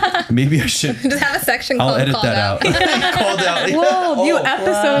Depod. Maybe I should. Just have a section I'll called edit called that out. Called out. Whoa, new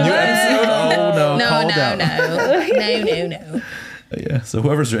episode. New episode? Oh, no. No, called no, out. no. Yeah, so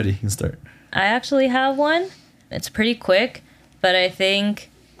whoever's ready, you can start. I actually have one. It's pretty quick, but I think,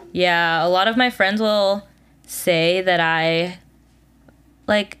 a lot of my friends will say that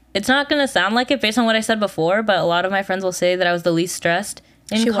it's not going to sound like it based on what I said before, but a lot of my friends will say that I was the least stressed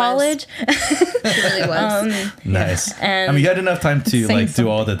in college. She really was. Nice. And I mean, you had enough time to do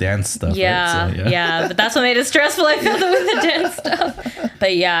all the dance stuff. Yeah, right? So, but that's what made it stressful. I felt it with the dance stuff.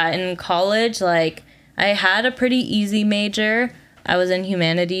 But in college, I had a pretty easy major. I was in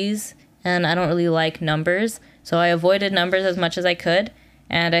humanities, and I don't really like numbers, so I avoided numbers as much as I could.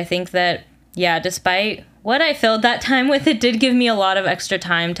 And I think that, despite what I filled that time with, it did give me a lot of extra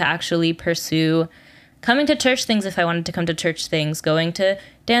time to actually pursue coming to church things if I wanted to come to church things, going to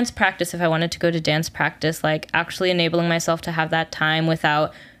dance practice if I wanted to go to dance practice, actually enabling myself to have that time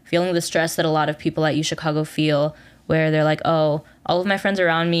without feeling the stress that a lot of people at UChicago feel, where they're like, oh, all of my friends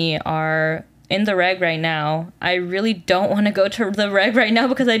around me are in the reg right now. I really don't want to go to the reg right now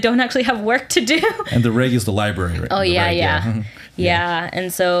because I don't actually have work to do. And the reg is the library, right? Oh, yeah.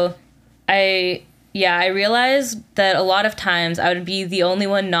 And so I realized that a lot of times I would be the only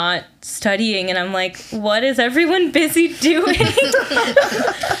one not studying, and I'm like, what is everyone busy doing?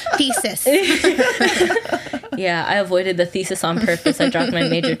 Thesis. I avoided the thesis on purpose. I dropped my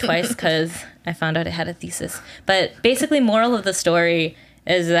major twice because I found out it had a thesis. But basically, moral of the story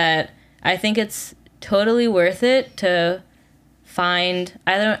is that I think it's totally worth it to find,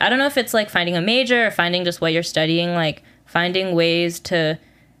 I don't know if it's like finding a major or finding just what you're studying, like finding ways to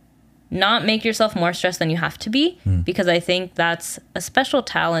not make yourself more stressed than you have to be, because I think that's a special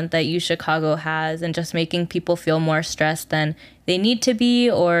talent that UChicago has, and just making people feel more stressed than they need to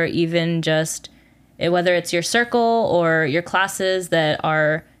be, or even just whether it's your circle or your classes that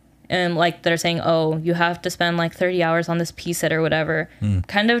are that are saying, oh, you have to spend 30 hours on this piece set or whatever.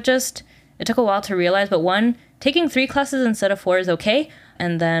 Kind of just, it took a while to realize, but one, taking 3 classes instead of 4 is okay.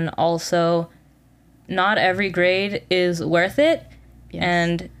 And then also, not every grade is worth it. Yes.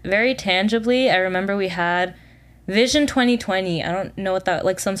 And very tangibly, I remember we had Vision 2020. I don't know what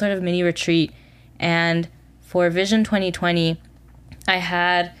that, some sort of mini retreat. And for Vision 2020, I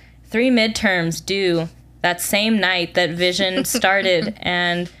had 3 midterms due that same night that Vision started.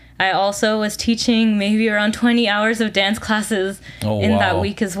 And I also was teaching maybe around 20 hours of dance classes that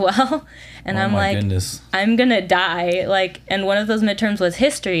week as well. And I'm like, goodness. I'm going to die. And one of those midterms was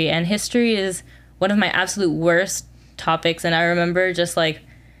history. And history is one of my absolute worst topics, and I remember just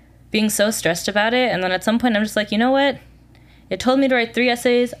being so stressed about it, and then at some point I'm just like, you know what, it told me to write 3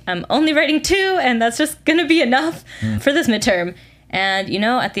 essays, I'm only writing 2, and that's just gonna be enough for this midterm. And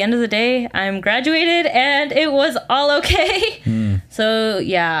at the end of the day, I'm graduated and it was all okay. So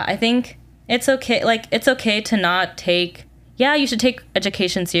yeah, I think it's okay. Like, it's okay to not take. Yeah, you should take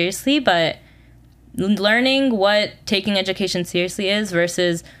education seriously, but learning what taking education seriously is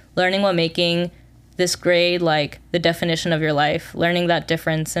versus learning what making this grade like the definition of your life, learning that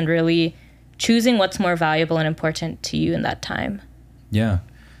difference and really choosing what's more valuable and important to you in that time. Yeah.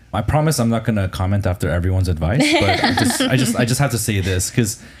 I promise I'm not going to comment after everyone's advice, but I just have to say this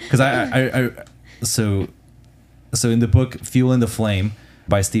because so in the book Fuel in the Flame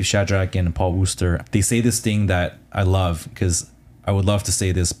by Steve Shadrach and Paul Wooster, they say this thing that I love because I would love to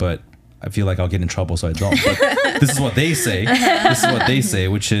say this, but I feel like I'll get in trouble, so I don't. But this is what they say. This is what they say,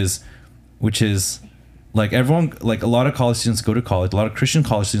 which is like everyone, like a lot of college students go to college, a lot of Christian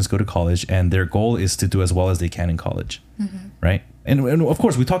college students go to college, and their goal is to do as well as they can in college, right? And of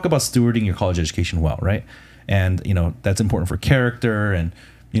course, we talk about stewarding your college education well, right? And, you know, that's important for character, and,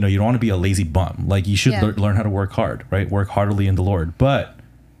 you know, you don't want to be a lazy bum. Like, you should learn how to work hard, right? Work heartily in the Lord. But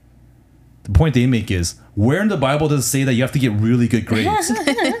the point they make is, where in the Bible does it say that you have to get really good grades?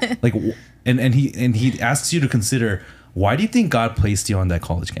 Like, and he asks you to consider, why do you think God placed you on that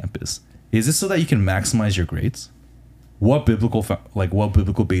college campus? Is it so that you can maximize your grades? What biblical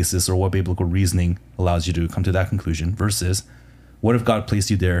basis or what biblical reasoning allows you to come to that conclusion? Versus, what if God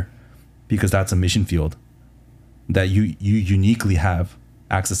placed you there because that's a mission field that you uniquely have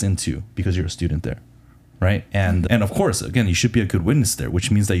access into because you're a student there, right? And of course, again, you should be a good witness there,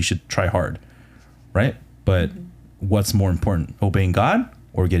 which means that you should try hard, right? But what's more important, obeying God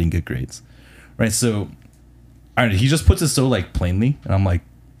or getting good grades, right? So, I don't know, he just puts it so like plainly, and I'm like,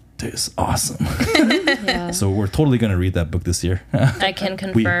 this is awesome. Yeah. So we're totally gonna read that book this year. I can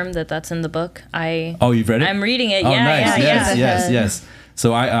confirm that that's in the book. Oh, you've read it? I'm reading it. Oh, Yeah, nice. yeah, Yes.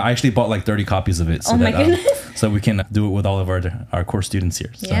 So I actually bought like 30 copies of it. So my goodness. So we can do it with all of our core students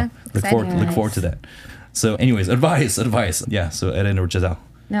here. So Yeah, look forward to that. So anyways, advice. Yeah. So Eden or Gisselle.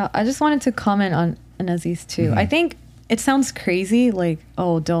 Now, I just wanted to comment on Anezi's too. I think it sounds crazy, like,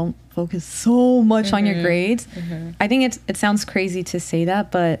 oh, don't focus so much on your grades. I think it sounds crazy to say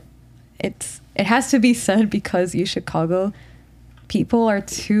that, but it has to be said because UChicago people are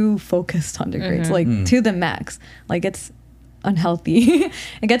too focused on their grades, like to the max. Like, it's unhealthy.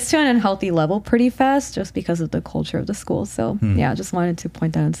 It gets to an unhealthy level pretty fast just because of the culture of the school. So yeah, I just wanted to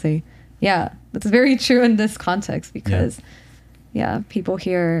point that and say, yeah, that's very true in this context because people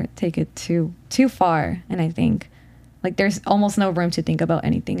here take it too far, and I think like there's almost no room to think about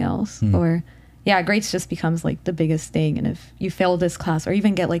anything else. Or grades just becomes like the biggest thing, and if you fail this class or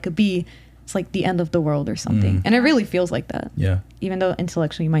even get like a B, it's like the end of the world or something. And it really feels like that. Yeah. Even though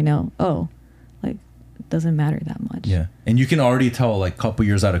intellectually you might know, oh, like it doesn't matter that much. Yeah. And you can already tell like a couple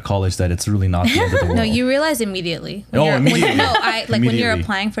years out of college that it's really not the end of the world. No, you realize immediately. Immediately. When you're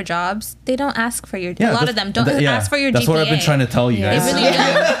applying for jobs, they don't ask for your. A lot of them don't ask for your GPA. That's what I've been trying to tell you guys. They really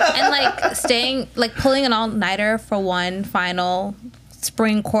don't. And like pulling an all-nighter for one final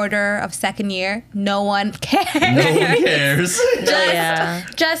spring quarter of second year, no one cares. No one cares.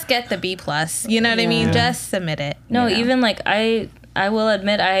 Just get the B+. You know what I mean? Yeah. Just submit it. No, you know? even like I will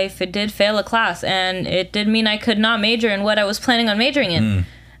admit I did fail a class, and it did mean I could not major in what I was planning on majoring in.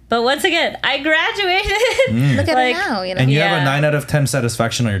 But once again, I graduated. Look at it now, you know. And you have a 9 out of 10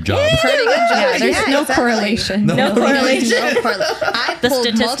 satisfaction on your job. Pretty good job. Yeah, there's no correlation. No correlation. I The pulled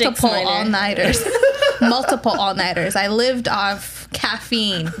statistics multiple minor. all-nighters. Multiple all-nighters. I lived off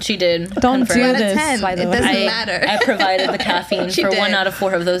caffeine. She did. Don't Confirm. do Out of this, 10, by the it way. doesn't matter. I provided the caffeine She for did. 1 out of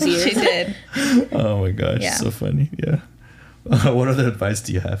 4 of those years. She did. Oh my gosh, Yeah. so funny. Yeah. What other advice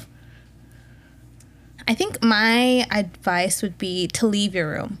do you have? I think my advice would be to leave your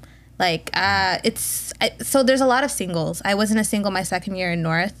room. Like, so there's a lot of singles. I wasn't a single my second year in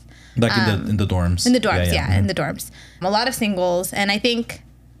North. Like in the dorms. In the dorms, in the dorms. A lot of singles. And I think,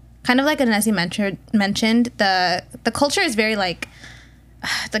 kind of like Anezi mentioned, the culture is very like,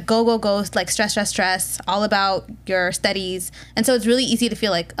 the go, like stress, all about your studies. And so it's really easy to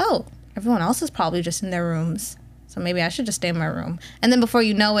feel like, oh, everyone else is probably just in their rooms, so maybe I should just stay in my room. And then before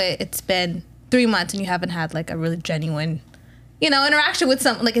you know it, it's been 3 months and you haven't had like a really genuine, interaction with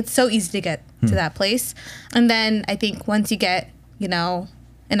someone. Like, it's so easy to get to that place. And then I think once you get, in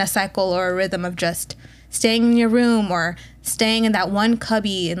a cycle or a rhythm of just staying in your room or staying in that one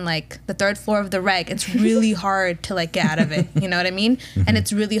cubby in like the 3rd floor of the reg, it's really hard to like get out of it. You know what I mean? And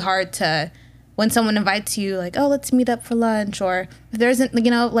it's really hard to, when someone invites you, like, oh, let's meet up for lunch, or if there isn't,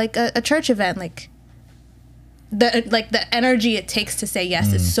 like a church event, like the energy it takes to say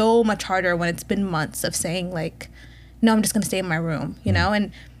yes is so much harder when it's been months of saying like, no, I'm just gonna stay in my room,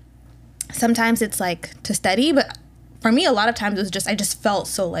 and sometimes it's like to study, but for me a lot of times it was just I just felt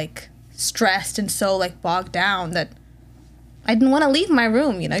so like stressed and so like bogged down that I didn't want to leave my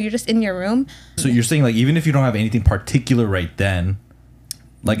room. You know, you're just in your room. So you're saying like even if you don't have anything particular right then,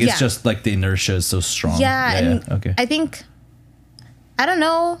 like it's Yeah. just like the inertia is so strong. Yeah, and Okay. I think, I don't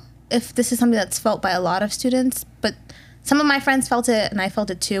know if this is something that's felt by a lot of students, but some of my friends felt it and I felt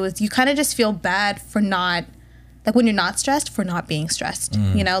it too, is you kind of just feel bad for not, like when you're not stressed, for not being stressed.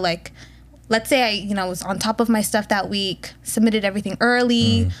 You know, like let's say I, you know, was on top of my stuff that week, submitted everything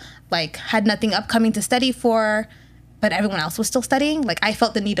early, like had nothing upcoming to study for, but everyone else was still studying. Like I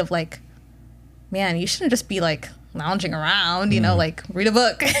felt the need of like, man, you shouldn't just be like lounging around, you know, like read a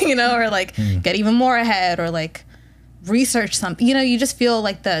book, you know, or like get even more ahead, or like research something. You know, you just feel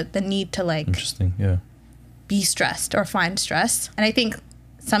like the need to like Interesting. Yeah. be stressed or find stress. And I think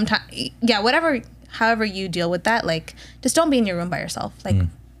sometimes, yeah, however you deal with that, like just don't be in your room by yourself. Like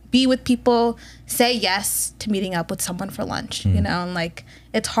be with people, say yes to meeting up with someone for lunch, you know, and like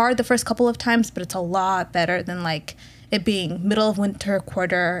it's hard the first couple of times, but it's a lot better than like it being middle of winter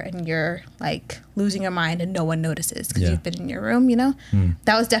quarter and you're like losing your mind and no one notices because you've been in your room, you know.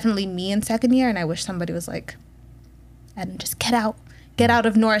 That was definitely me in second year, and I wish somebody was like, and just get out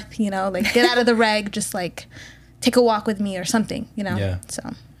of North, you know, like get out of the reg, just like take a walk with me or something, you know. Yeah.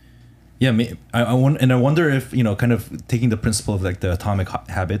 So Yeah, I wonder if, you know, kind of taking the principle of like the atomic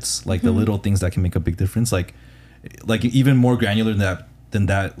habits, like the little things that can make a big difference, like even more granular than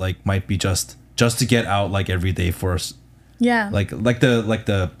that, like might be just to get out like every day for us. yeah, Like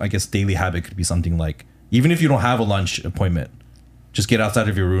the I guess daily habit could be something like, even if you don't have a lunch appointment, just get outside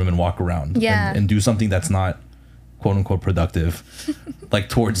of your room and walk around. Yeah. And do something that's not quote unquote productive, like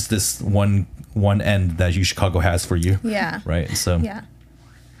towards this one end that UChicago has for you. yeah, Right. So yeah.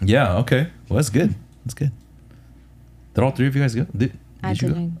 yeah. Okay. Well, that's good. That's good. Did all three of you guys go? Did I you go?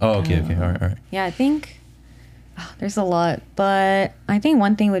 didn't Oh, okay. go. Okay. All right. Yeah, I think there's a lot, but I think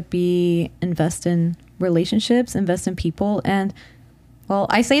one thing would be invest in relationships, invest in people. And well,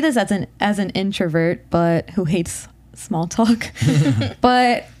 I say this as an introvert, but who hates small talk.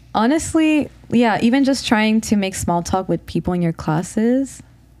 But honestly, yeah, even just trying to make small talk with people in your classes,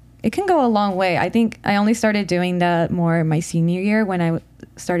 it can go a long way. I think I only started doing that more my senior year when I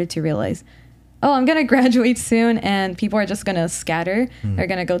started to realize, oh, I'm going to graduate soon and people are just going to scatter. They're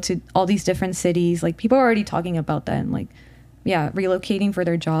going to go to all these different cities. Like people are already talking about that and like, yeah, relocating for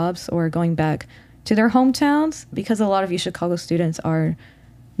their jobs or going back to their hometowns, because a lot of UChicago students are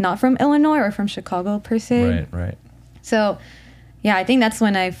not from Illinois or from Chicago per se. Right. So, yeah, I think that's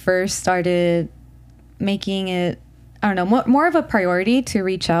when I first started making it, I don't know, more of a priority to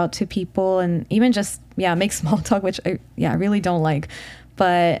reach out to people and even just, yeah, make small talk, which I really don't like.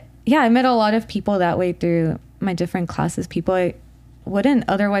 But yeah, I met a lot of people that way through my different classes, people I wouldn't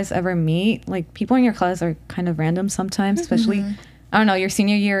otherwise ever meet. Like people in your class are kind of random sometimes, especially, I don't know, your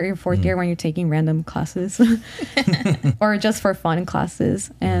senior year or your fourth year when you're taking random classes or just for fun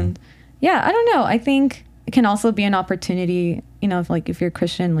classes. And yeah, I don't know. I think it can also be an opportunity, you know, if you're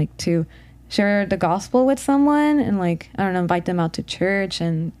Christian, like to share the gospel with someone and like, I don't know, invite them out to church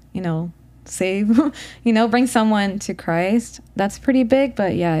and, you know, save, you know, bring someone to Christ. That's pretty big.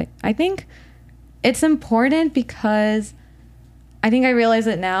 But yeah, I think it's important because I think I realize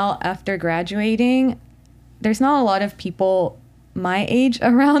it now after graduating, there's not a lot of people my age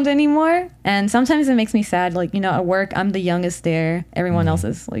around anymore. And sometimes it makes me sad. Like, you know, at work, I'm the youngest there. Everyone else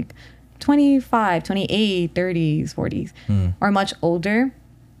is like 25, 28, 30s, 40s, or much older.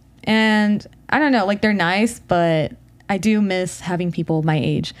 And I don't know, like they're nice, but I do miss having people my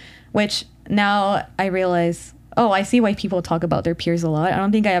age, which now I realize, oh, I see why people talk about their peers a lot. I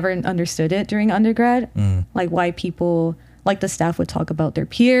don't think I ever understood it during undergrad, like why people, like the staff would talk about their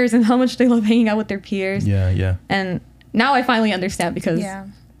peers and how much they love hanging out with their peers. Yeah. And now I finally understand because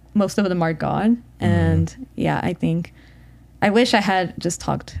most of them are gone. And yeah, I think I wish I had just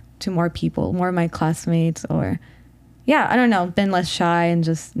talked to more people, more of my classmates, or yeah, I don't know, been less shy and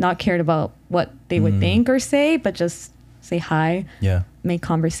just not cared about what they would think or say, but just say hi, make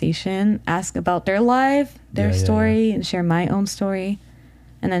conversation, ask about their life, their story, and share my own story,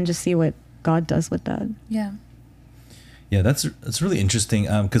 and then just see what God does with that. Yeah, that's really interesting.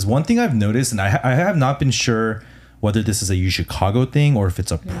 Because one thing I've noticed, and I have not been sure whether this is a UChicago thing or if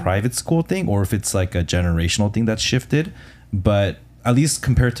it's a private school thing or if it's like a generational thing that's shifted, but at least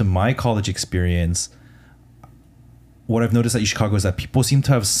compared to my college experience, what I've noticed at UChicago is that people seem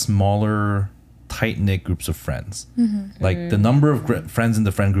to have smaller, tight-knit groups of friends. Like the number of friends in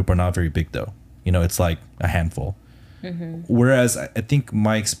the friend group are not very big though. You know, it's like a handful. Whereas I think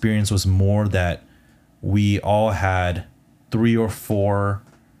my experience was more that we all had 3 or 4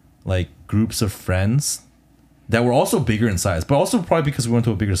 like groups of friends that were also bigger in size, but also probably because we went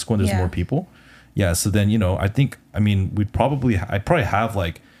to a bigger school and there's more people, yeah, so then, I'd probably have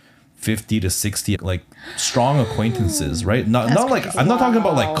like 50 to 60 like strong acquaintances, right? Not like, I'm not talking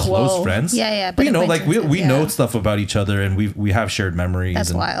about like close Whoa. friends. Yeah, But like we acquaintances, know stuff about each other, and we have shared memories. That's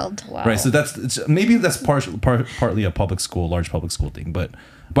and, wild. Wow. Right. So maybe that's partly a large public school thing, but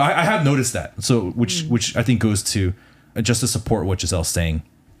I have noticed that. So which I think goes to just to support what Gisselle's saying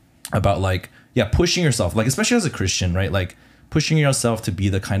about like, yeah, pushing yourself, like especially as a Christian, right? Like pushing yourself to be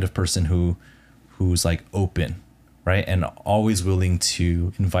the kind of person who's like open, right? And always willing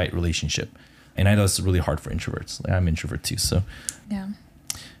to invite relationship. And I know it's really hard for introverts. Like I'm an introvert too. So Yeah.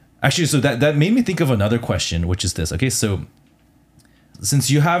 actually, so that made me think of another question, which is this. Okay, so since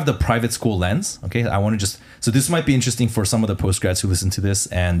you have the private school lens, okay, I want to so this might be interesting for some of the postgrads who listen to this.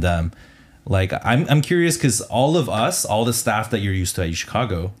 And like, I'm curious because all the staff that you're used to at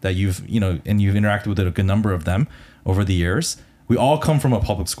UChicago, that you've interacted with a good number of them over the years, we all come from a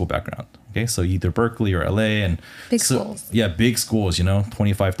public school background. Okay, so either Berkeley or LA, and Big schools. Yeah, big schools,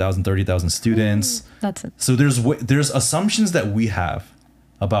 25,000, 30,000 students. That's it. So there's assumptions that we have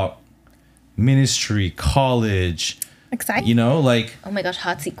about ministry, college, Exciting. like, Oh my gosh,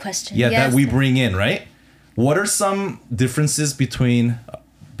 hot seat question. yeah, Yes. that we bring in, right? What are some differences between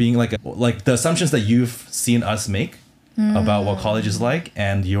being like the assumptions that you've seen us make about what college is like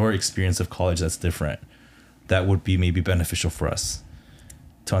and your experience of college that's different, that would be maybe beneficial for us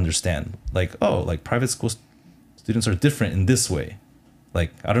to understand? Like, oh, like private school students are different in this way.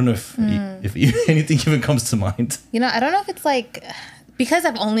 Like, I don't know if anything even comes to mind. I don't know if it's like, because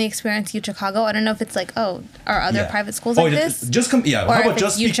I've only experienced UChicago, I don't know if it's like, are other private schools like this? Just come. Yeah. Or How if about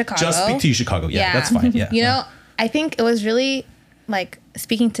it's just speak to UChicago? Yeah, that's fine. Yeah. I think it was really like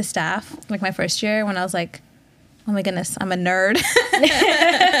speaking to staff, like my first year when I was like, oh my goodness, I'm a nerd.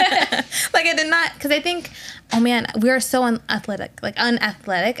 Like I did not, because I think, oh man, we are so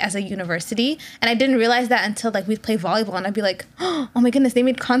unathletic as a university. And I didn't realize that until like we'd play volleyball and I'd be like, oh my goodness, they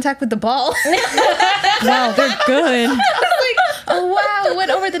made contact with the ball. Wow, they're good. I was like, oh wow, it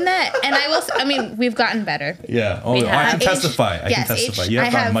went over the net. And we've gotten better. Yeah. Oh, We I can have. testify. I can Yes, testify. You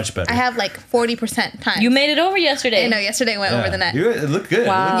have gotten much better. I have like 40% time. You made it over yesterday. I know, yesterday went over the net. It looked good.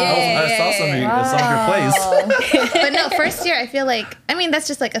 Wow. I saw some of your plays. But no, first year I feel like, that's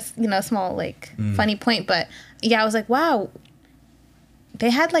just like a small like funny point, but yeah, I was like, wow, they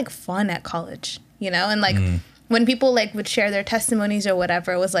had like fun at college, and like when people like would share their testimonies or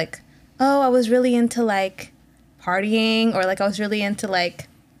whatever, it was like, oh, I was really into like partying, or like I was really into like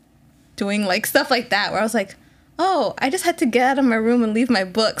doing like stuff like that, where I was like, oh, I just had to get out of my room and leave my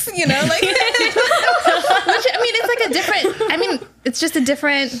books, like which it's like a different, it's just a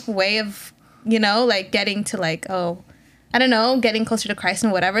different way of, like getting to like, oh, I don't know, getting closer to Christ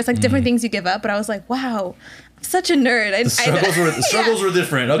and whatever. It's like different things you give up. But I was like, wow, I'm such a nerd. The struggles were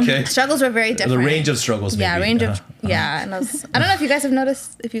different. Okay. Struggles were very different. The range of struggles. Maybe. Yeah, range of And I don't know if you guys have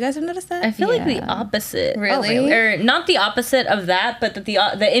noticed. If you guys have noticed that, I feel like the opposite. Really? Or not the opposite of that, but that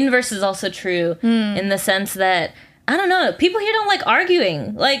the inverse is also true in the sense that, I don't know, people here don't like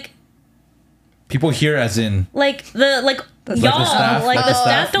arguing. Like, people here as in the staff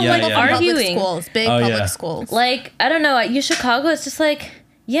staff don't like arguing. Big public schools. Like, I don't know, at UChicago, it's just like,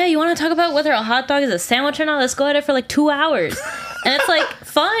 yeah, you want to talk about whether a hot dog is a sandwich or not? Let's go at it for like 2 hours. And it's like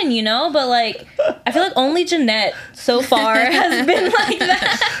fun, but like, I feel like only Jeanette so far has been like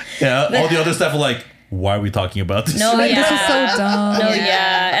that. Yeah, all the other staff are like, why are we talking about this? No, yeah. This is so dumb. No,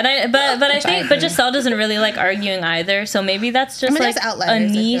 yeah. And I think Gisselle doesn't really like arguing either. So maybe that's just there's like outliers, a I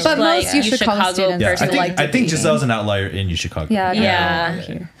feel niche, like. But like most UChicago students Yeah, person. I think Giselle's an outlier in UChicago.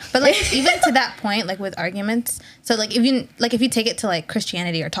 Yeah. But like even to that point, like with arguments, so like if you take it to like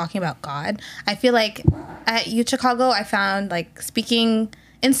Christianity or talking about God, I feel like at UChicago I found like speaking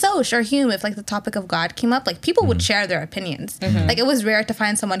in Soch or Hume, if like the topic of God came up, like people would share their opinions. Like it was rare to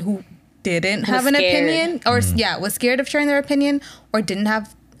find someone who didn't have an opinion or was scared of sharing their opinion or didn't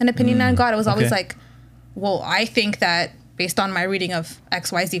have an opinion on God. It was always like, well, I think that based on my reading of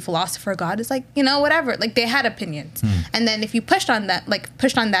XYZ philosopher, God is like, whatever. Like they had opinions. And then if you pushed on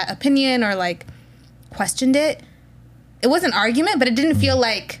that opinion or like questioned it, it was an argument, but it didn't feel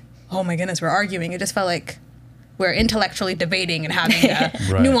like, oh my goodness, we're arguing. It just felt like we're intellectually debating and having a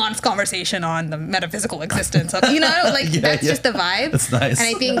nuanced conversation on the metaphysical existence of, that's just the vibe. That's nice.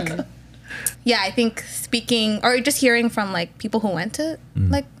 And I think speaking or just hearing from like people who went to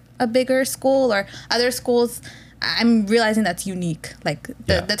like a bigger school or other schools, I'm realizing that's unique. Like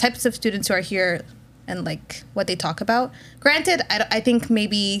the types of students who are here and like what they talk about. Granted, I think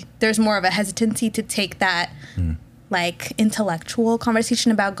maybe there's more of a hesitancy to take that like intellectual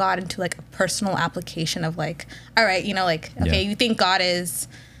conversation about God into like a personal application of like, all right, okay, you think God is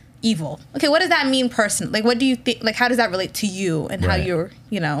evil. Okay, what does that mean personally? Like, what do you think? Like, how does that relate to you and how Right. you're,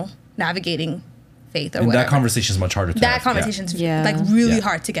 navigating faith or And whatever? that conversation is much harder to That have. conversation's Yeah. like really Yeah.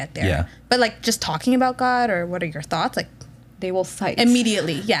 hard to get there. Yeah. But like just talking about God or what are your thoughts? Like They will cite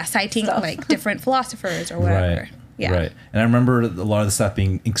immediately, citing Stuff. like different philosophers or Yeah. whatever. Right. Yeah. Right. And I remember a lot of the staff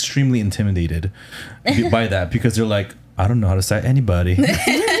being extremely intimidated by that because they're like, I don't know how to cite anybody.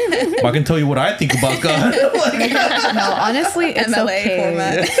 But I can tell you what I think about God. No, honestly, it's MLA okay.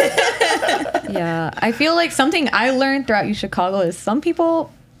 format. Yeah, I feel like something I learned throughout UChicago is some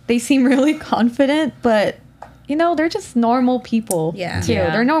people, they seem really confident, but they're just normal people. Yeah. Too.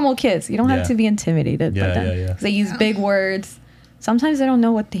 Yeah. They're normal kids. You don't Yeah. have to be intimidated by Yeah, them. yeah, yeah. They use big words. Sometimes they don't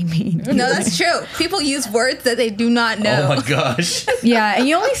know what they mean. No, that's true. People use words that they do not know. Oh my gosh. Yeah, and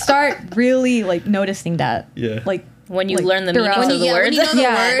you only start really like noticing that. Yeah. Like When you like, learn the meanings throughout- of the when words. you know the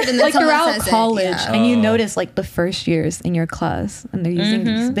word and then like someone throughout says it, college, yeah. and you Oh. notice like the first years in your class, and they're using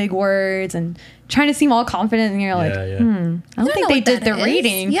these big words and trying to seem all confident, and you're like, Yeah, yeah. I don't I think know they what did that the is.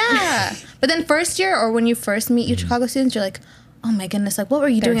 reading. Yeah. But then first year or when you first meet UChicago students, you're like, oh my goodness, like what were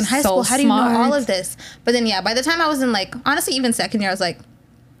you doing in They're high so school? How do you know smart. all of this? But then by the time I was in like, honestly, even second year, I was like,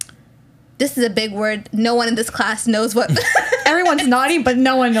 this is a big word. No one in this class knows what. Everyone's nodding, but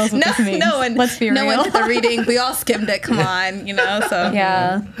no one knows what this means. no one. Let's be real. No one did the reading. We all skimmed it. Come on, So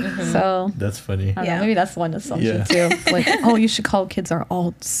Yeah. So That's funny. I don't Yeah. know, maybe that's one assumption Yeah. too. Like, UChicago kids are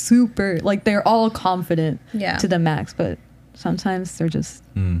all super, like they're all confident Yeah. to the max, but sometimes they're just,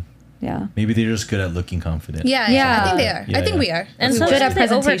 yeah. Maybe they're just good at looking confident. Yeah. Yeah. I think they are. Yeah, I think yeah. we are. And We good were. sometimes at they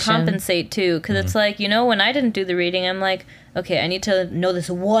presentation. overcompensate too, because it's like, when I didn't do the reading, I'm like, okay, I need to know this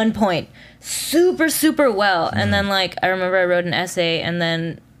one point super, super well. And then like, I remember I wrote an essay and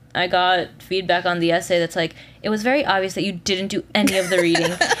then I got feedback on the essay that's like, it was very obvious that you didn't do any of the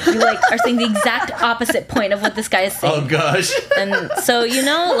reading. You like are saying the exact opposite point of what this guy is saying. Oh gosh. And so,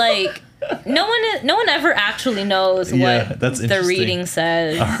 like, no one ever actually knows Yeah, what that's the interesting. reading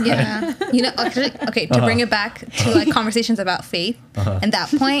says. Yeah. Actually, okay, to bring it back to like conversations about faith and that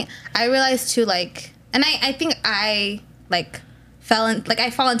point, I realized too, like, and I think I like I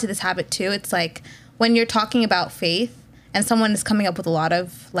fall into this habit too. It's like when you're talking about faith and someone is coming up with a lot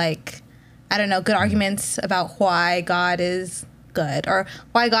of like, I don't know, good arguments about why God is good or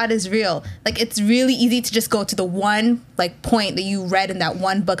why God is real. Like it's really easy to just go to the one like point that you read in that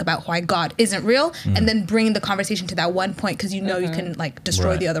one book about why God isn't real and then bring the conversation to that one point because you can like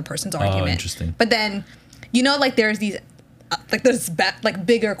destroy Right. the other person's argument. Interesting. But then like there's these like there's like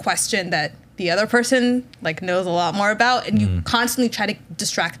bigger question that the other person like knows a lot more about and you constantly try to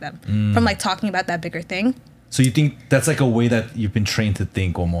distract them from like talking about that bigger thing. So you think that's like a way that you've been trained to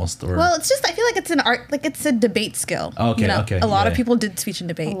think almost, or Well, it's just I feel like it's an art, like it's a debate skill. Okay, okay, A lot yeah, of people did speech and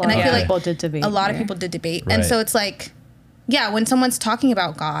debate, A lot and I of feel like people did debate a lot of there. people did debate, and Right. so it's like, yeah, when someone's talking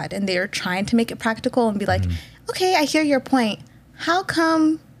about God and they're trying to make it practical and be like, okay, I hear your point. How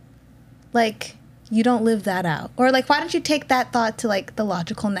come, like, you don't live that out, or like, why don't you take that thought to like the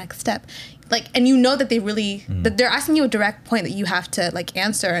logical next step, like, and you know that they really that they're asking you a direct point that you have to like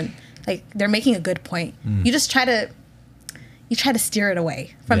answer, and like they're making a good point. You just try to steer it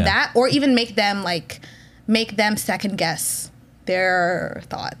away from Yeah. that, or even make them second guess their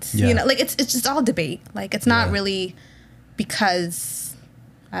thoughts. Yeah. Like it's just all debate. Like it's not Yeah. really because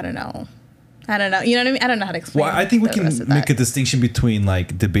I don't know. You know what I mean? I don't know how to explain. Well, I think we the can rest of make a that. distinction between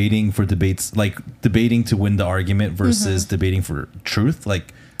like debating for debates, like debating to win the argument versus debating for truth,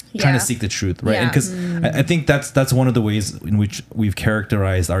 like trying Yeah. to seek the truth, right? Yeah. And because I think that's one of the ways in which we've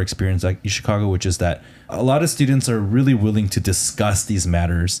characterized our experience at Chicago, which is that a lot of students are really willing to discuss these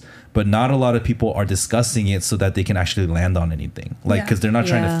matters, but not a lot of people are discussing it so that they can actually land on anything, like Yeah. because they're not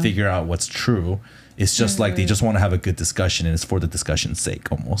trying to Yeah. figure out what's true. It's just like they just want to have a good discussion, and it's for the discussion's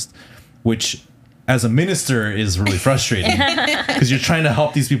sake almost, which as a minister is really frustrating because you're trying to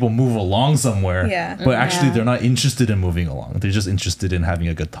help these people move along somewhere, Yeah. but actually Yeah. they're not interested in moving along. They're just interested in having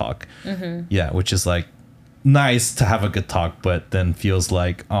a good talk. Yeah, which is like nice to have a good talk, but then feels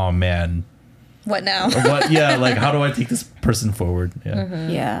like, oh man, What now? what? Yeah, like how do I take this person forward? Yeah.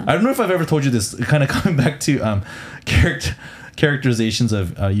 Yeah. I don't know if I've ever told you this. Kind of coming back to characterizations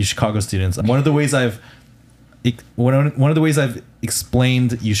of UChicago students. One of the ways I've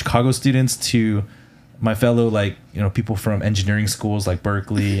explained UChicago students to my fellow people from engineering schools like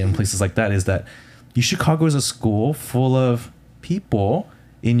Berkeley and places like that is that UChicago is a school full of people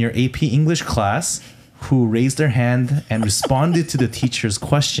in your AP English class who raised their hand and responded to the teacher's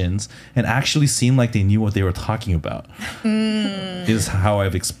questions and actually seemed like they knew what they were talking about. Is how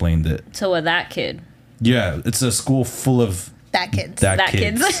I've explained it. So with that kid. Yeah, it's a school full of That kids. That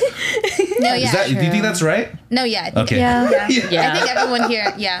kids. No, yeah. Do you think that's right? No, yeah. I think Okay. Yeah. I think everyone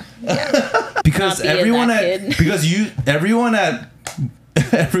here, yeah. Because Not being everyone that at kid.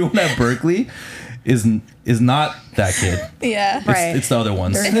 everyone at Berkeley is not that kid. Yeah. Right. It's the other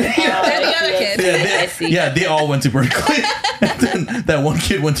ones. They're the other kids. I see. Yeah, they all went to Berkeley. And then that one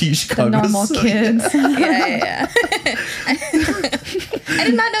kid went to UChicago. Normal so- kids. Yeah. I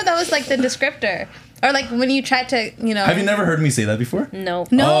did not know that was like the descriptor. Or like when you try to, you know. Have you never heard me say that before? No.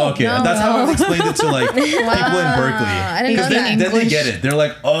 No. Oh, okay. no. That's how I've explained it to like people in Berkeley. I didn't know Because that. then they get it. They're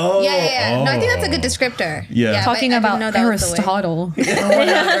like, oh. Yeah. No, I think that's a good descriptor. Yeah. but Talking I didn't about know that was the way. Aristotle.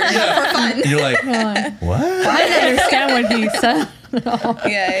 Yeah. You're like, what? I didn't understand what he said.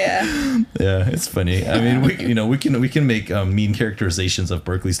 Yeah. Yeah, it's funny. I mean, we can make mean characterizations of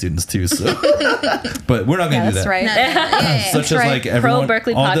Berkeley students too. So, but we're not gonna do That's that. right. No, yeah. Such as right. like everyone,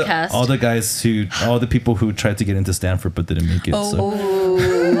 Berkeley all podcast. all the people who tried to get into Stanford but didn't make it. So.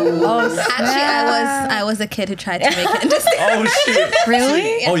 Actually, I was a kid who tried to make it into Oh shit!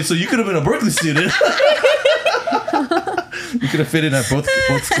 Really? Oh, so you could have been a Berkeley student. You could have fit in at both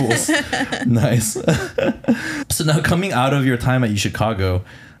schools. Nice. So now coming out of your time at UChicago,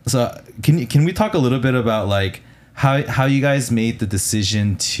 so can we talk a little bit about like how you guys made the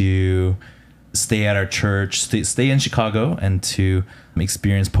decision to stay at our church, stay in Chicago, and to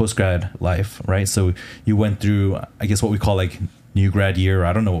experience post-grad life, right? So you went through, I guess, what we call like new grad year.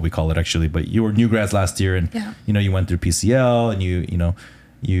 I don't know what we call it actually, but you were new grads last year, and you went through PCL, and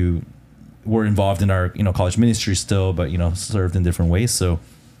you were involved in our college ministry still, but served in different ways. So,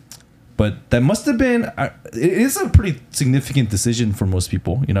 but that must have been it is a pretty significant decision for most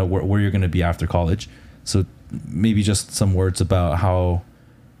people, where you're going to be after college. So maybe just some words about how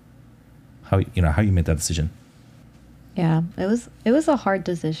you made that decision. Yeah, it was a hard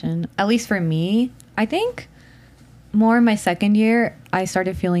decision, at least for me. I think more in my second year, I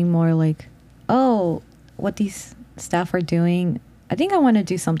started feeling more like, oh, what these staff are doing, I think I want to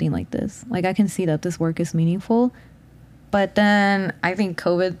do something like this. Like, I can see that this work is meaningful. But then I think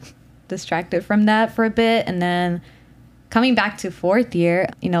COVID distracted from that for a bit. And then coming back to fourth year,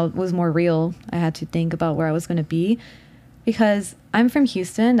 was more real. I had to think about where I was going to be, because I'm from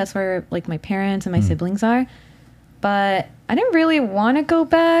Houston. That's where like my parents and my siblings are. But I didn't really want to go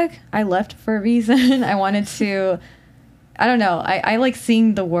back. I left for a reason. I wanted to, I don't know. I like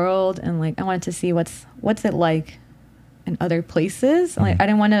seeing the world, and like I wanted to see what's it like in other places. Like I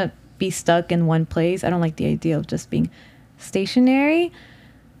didn't want to be stuck in one place. I don't like the idea of just being stationary.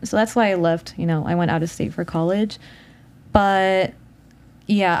 So that's why I left. I went out of state for college. But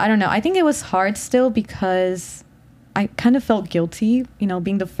yeah, I don't know. I think it was hard still because I kind of felt guilty,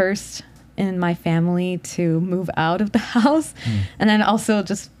 being the first in my family to move out of the house. And then also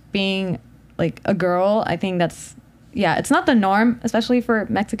just being like a girl. I think that's, it's not the norm, especially for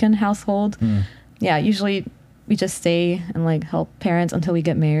Mexican household. Yeah, usually we just stay and like help parents until we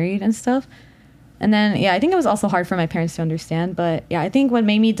get married and stuff. And then, I think it was also hard for my parents to understand. But I think what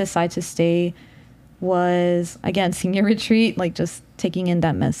made me decide to stay was, again, senior retreat, like just taking in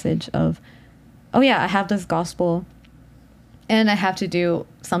that message of, oh yeah, I have this gospel and I have to do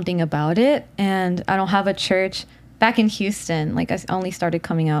something about it. And I don't have a church back in Houston. Like I only started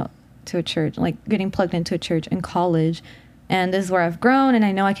coming out to a church, like getting plugged into a church in college. And this is where I've grown, and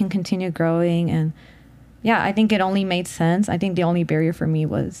I know I can continue growing. And I think it only made sense. I think the only barrier for me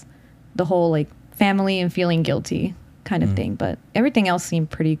was the whole like family and feeling guilty kind of thing. But everything else seemed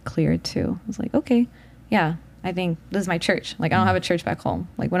pretty clear too. I was like, okay, I think this is my church. Like I don't have a church back home.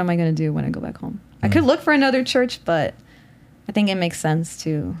 Like what am I going to do when I go back home? I could look for another church, but I think it makes sense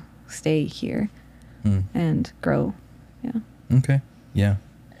to stay here and grow. Yeah. Okay. Yeah.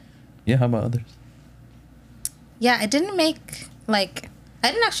 Yeah. How about others? Yeah, I didn't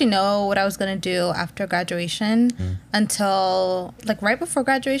actually know what I was going to do after graduation until like right before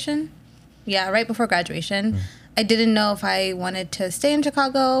graduation. Yeah, right before graduation. I didn't know if I wanted to stay in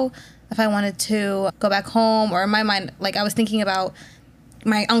Chicago, if I wanted to go back home, or in my mind, like I was thinking about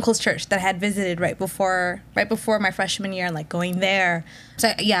my uncle's church that I had visited right before my freshman year, and like going there. So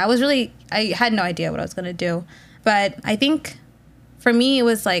I had no idea what I was going to do. But I think for me, it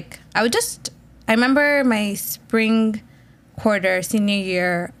was like, I remember my spring quarter senior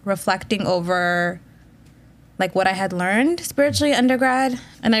year reflecting over like what I had learned spiritually undergrad.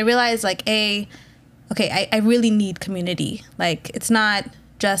 And I realized like, I really need community. Like it's not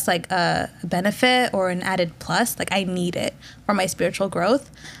just like a benefit or an added plus. Like I need it for my spiritual growth.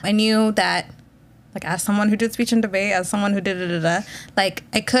 I knew that like as someone who did speech and debate, as someone who did like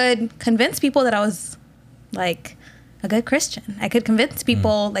I could convince people that I was like a good Christian. I could convince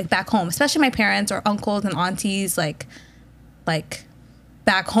people like back home, especially my parents or uncles and aunties, like like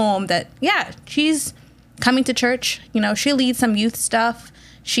back home that, yeah, she's coming to church, you know, she leads some youth stuff.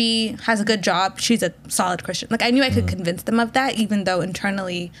 She has a good job. She's a solid Christian. Like, I knew I could convince them of that, even though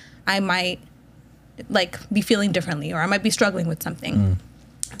internally I might like be feeling differently, or I might be struggling with something.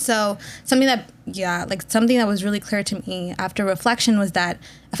 So something that was really clear to me after reflection was that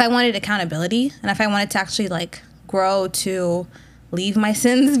if I wanted accountability and if I wanted to actually like grow to leave my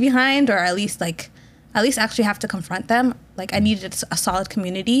sins behind, or at least actually have to confront them, like I needed a solid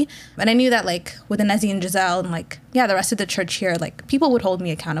community. And I knew that like with Anezi and Gisselle and like, yeah, the rest of the church here, like people would hold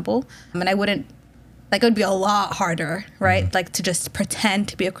me accountable, and I wouldn't, like it would be a lot harder, right? Like to just pretend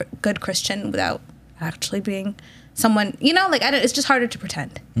to be a good Christian without actually being someone, you know, like it's just harder to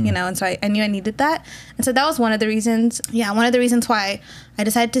pretend, you know? And so I knew I needed that. And so that was one of the reasons why I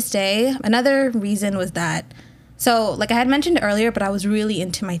decided to stay. Another reason was that, so like I had mentioned earlier, but I was really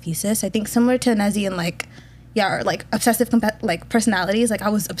into my thesis. I think similar to Anezi and like, yeah, or like obsessive like personalities, like I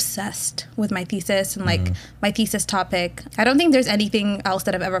was obsessed with my thesis and like my thesis topic. I don't think there's anything else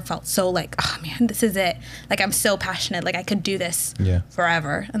that I've ever felt so like, oh man, this is it. Like I'm so passionate, like I could do this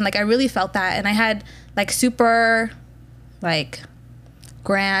forever. And like I really felt that. And I had like super like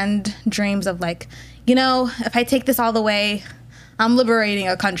grand dreams of like, you know, if I take this all the way, I'm liberating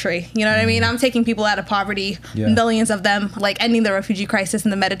a country. You know what I mean? I'm taking people out of poverty, millions of them, like ending the refugee crisis in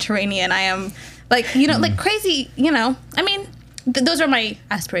the Mediterranean. I am like, you know, like crazy, you know, I mean, those are my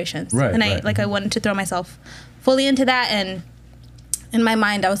aspirations. Right, and I wanted to throw myself fully into that. And in my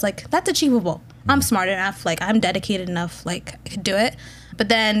mind, I was like, that's achievable. I'm smart enough. Like I'm dedicated enough. Like I could do it. But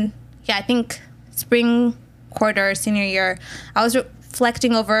then, yeah, I think spring quarter, senior year, I was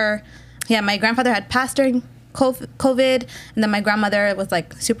reflecting over, my grandfather had passed during COVID, and then my grandmother was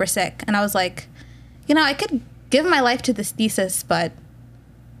like super sick, and I was like, you know, I could give my life to this thesis, but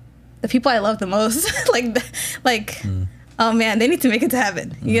the people I love the most, oh man, they need to make it to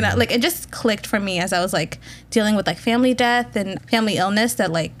heaven. You know, like it just clicked for me as I was like dealing with like family death and family illness, that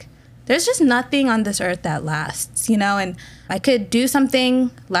like there's just nothing on this earth that lasts, you know. And I could do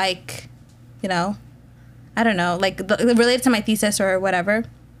something like, you know, I don't know, like related to my thesis or whatever,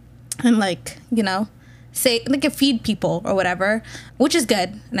 and like, you know, say like feed people or whatever, which is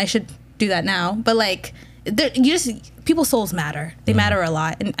good, and I should do that now. But like, people's souls matter. They matter a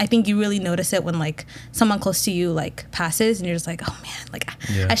lot, and I think you really notice it when like someone close to you like passes, and you're just like, oh man, like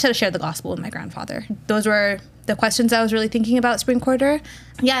I should have shared the gospel with my grandfather. Those were the questions I was really thinking about spring quarter.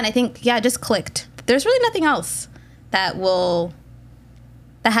 Yeah, and I think it just clicked. There's really nothing else that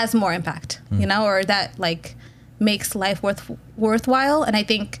has more impact, you know, or that like makes life worthwhile. And I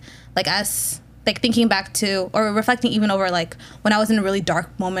think like as like thinking back to or reflecting even over like when I was in a really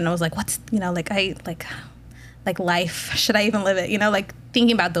dark moment, I was like, what's, you know, like like life, should I even live it? You know, like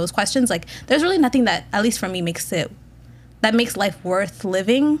thinking about those questions, like there's really nothing that, at least for me, makes life worth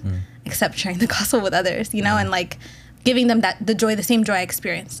living except sharing the gospel with others, you know, and like giving them the same joy I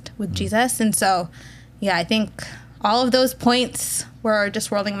experienced with Jesus. And so, yeah, I think all of those points were just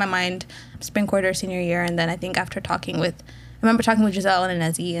swirling in my mind spring quarter, senior year. And then I think after I remember talking with Gisselle and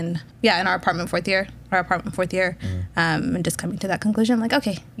Anezi, and in our apartment fourth year, and just coming to that conclusion, like,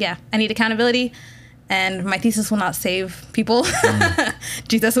 okay, yeah, I need accountability, and my thesis will not save people.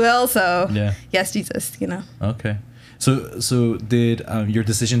 Jesus will. So yes, Jesus, you know. Okay. So did your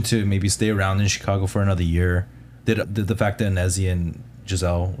decision to maybe stay around in Chicago for another year, did the fact that Anezi and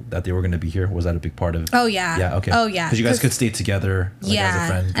Gisselle, that they were going to be here, was that a big part of? Oh yeah. Yeah. Okay. Oh yeah. Because you guys could stay together. Like, as a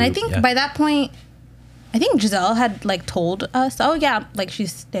friend group. And I think by that point, I think Gisselle had like told us, oh yeah, like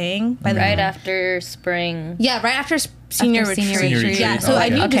she's staying by right after spring. Yeah, right after senior retreat. Yeah, so I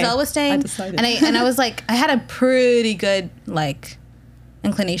knew Gisselle was staying, and I was like, I had a pretty good like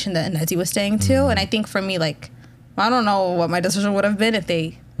inclination that Anezi was staying too, and I think for me, like, I don't know what my decision would have been if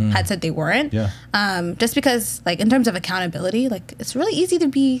they had said they weren't. Yeah. Just because like in terms of accountability, like it's really easy to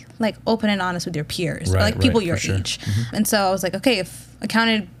be like open and honest with your peers, or like people your age. And so I was like, okay, if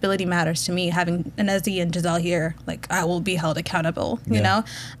accountability matters to me, having Anezi and Gisselle here, like I will be held accountable, you know?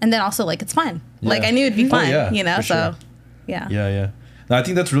 And then also like, it's fine. Like I knew it'd be fine, you know? So yeah. No, I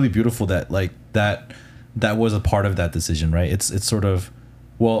think that's really beautiful that like that was a part of that decision, right? It's sort of,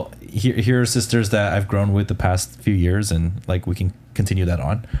 well, here are sisters that I've grown with the past few years, and like we can continue that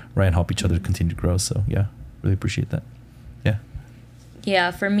on, right? And help each other continue to grow. So yeah, really appreciate that. Yeah.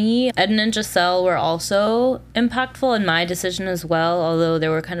 Yeah, for me, Eden and Gisselle were also impactful in my decision as well, although there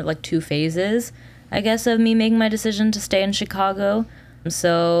were kind of like two phases, I guess, of me making my decision to stay in Chicago.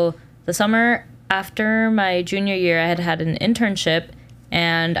 So the summer after my junior year, I had an internship,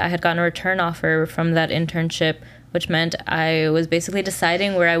 and I had gotten a return offer from that internship, which meant I was basically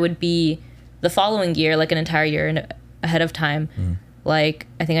deciding where I would be the following year, like an entire year ahead of time. Like,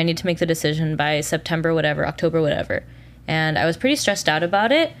 I think I need to make the decision by September, whatever, October, whatever. And I was pretty stressed out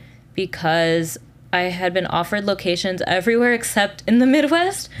about it because I had been offered locations everywhere except in the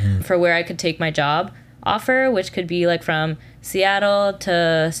Midwest for where I could take my job offer, which could be like from Seattle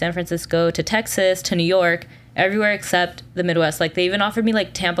to San Francisco to Texas to New York, everywhere except the Midwest. Like, they even offered me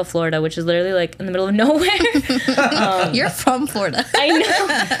like Tampa, Florida, which is literally like in the middle of nowhere. You're from Florida. I know.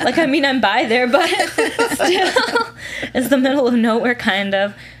 Like, I mean, I'm by there, but still, it's the middle of nowhere, kind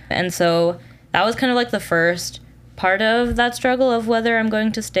of. And so that was kind of like the first part of that struggle of whether I'm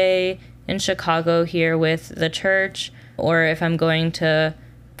going to stay in Chicago here with the church or if I'm going to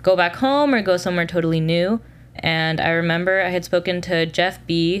go back home or go somewhere totally new. And I remember I had spoken to Jeff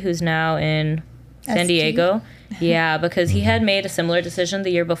B., who's now in San Diego. Yeah, because he had made a similar decision the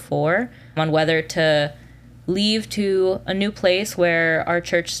year before on whether to leave to a new place where our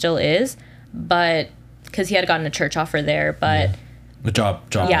church still is, but because he had gotten a church offer there, but a job.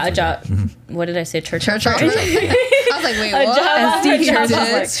 Yeah, a job. What did I say? Church offer? I was like, wait,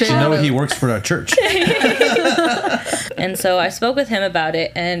 what? He works for our church. And so I spoke with him about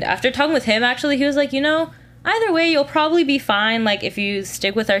it, and after talking with him, actually, he was like, either way, you'll probably be fine, like, if you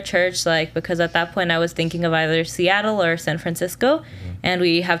stick with our church, like, because at that point I was thinking of either Seattle or San Francisco, and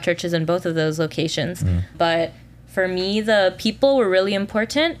we have churches in both of those locations. But for me, the people were really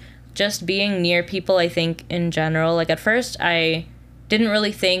important. Just being near people, I think, in general. Like, at first, I didn't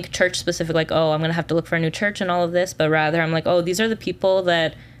really think church specific, like, oh, I'm going to have to look for a new church and all of this, but rather I'm like, oh, these are the people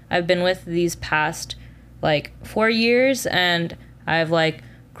that I've been with these past, like, 4 years, and I've, like,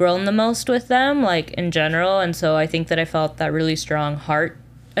 grown the most with them, like, in general. And so I think that I felt that really strong heart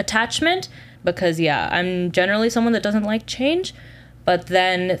attachment because, yeah, I'm generally someone that doesn't like change. But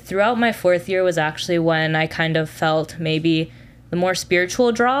then throughout my 4th year was actually when I kind of felt maybe the more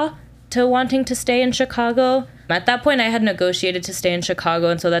spiritual draw to wanting to stay in Chicago. At that point, I had negotiated to stay in Chicago,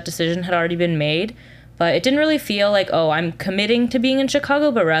 and so that decision had already been made. But it didn't really feel like, oh, I'm committing to being in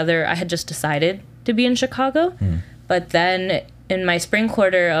Chicago, but rather I had just decided to be in Chicago. But then in my spring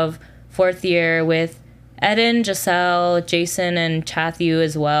quarter of 4th year with Eden, Gisselle, Jason, and Chathu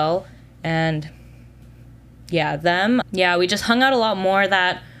as well, and yeah, them. Yeah, we just hung out a lot more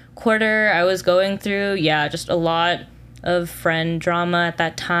that quarter. I was going through, just a lot of friend drama at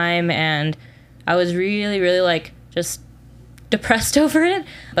that time, and I was really, really, like, just depressed over it.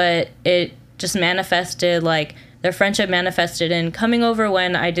 But it just manifested, like, their friendship manifested in coming over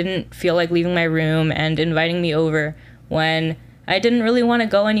when I didn't feel like leaving my room and inviting me over when I didn't really want to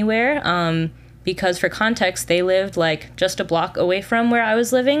go anywhere. Because for context, they lived, like, just a block away from where I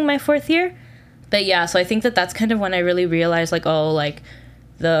was living my 4th year. But yeah, so I think that that's kind of when I really realized, like, oh, like,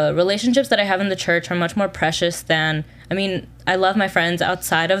 the relationships that I have in the church are much more precious than, I mean, I love my friends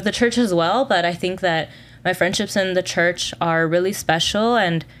outside of the church as well, but I think that my friendships in the church are really special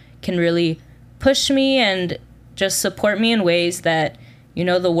and can really push me and just support me in ways that,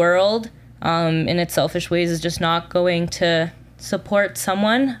 the world, in its selfish ways, is just not going to support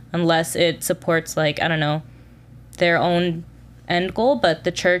someone unless it supports, like, I don't know, their own end goal. But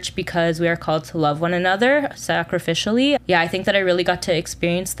the church, because we are called to love one another sacrificially, I think that I really got to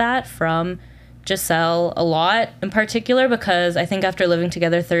experience that from Gisselle a lot, in particular because I think after living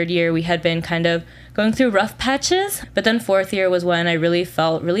together 3rd year, we had been kind of going through rough patches. But then 4th year was when I really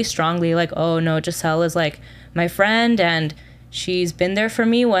felt really strongly like, oh no, Gisselle is like my friend, and she's been there for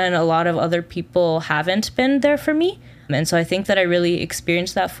me when a lot of other people haven't been there for me. And so I think that I really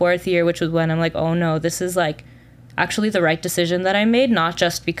experienced that 4th year, which was when I'm like, oh no, this is like actually the right decision that I made, not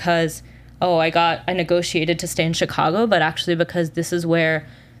just because, oh, I negotiated to stay in Chicago, but actually because this is where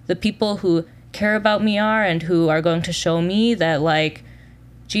the people who care about me are and who are going to show me that, like,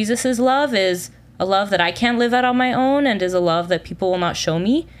 Jesus's love is a love that I can't live out on my own and is a love that people will not show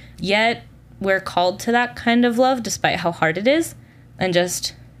me. Yet we're called to that kind of love despite how hard it is. And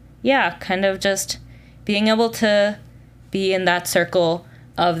just, kind of just being able to be in that circle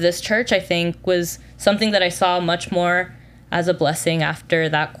of this church, I think, was something that I saw much more as a blessing after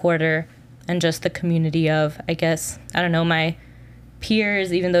that quarter, and just the community of, I guess, I don't know, my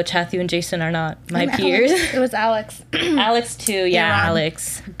peers, even though Chathu and Jason are not my peers. It was Alex. Alex too,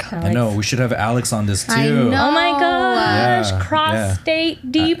 Alex. I know, we should have Alex on this too. I know. Oh my gosh,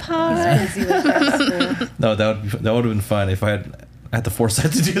 cross-state D-pod. No, that would have been fun if I had the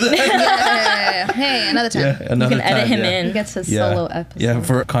foresight to do that. Yeah. Hey, another time. You can edit him in. He gets his solo episode. Yeah,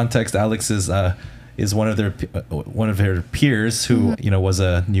 for context, Alex is one of their peers who was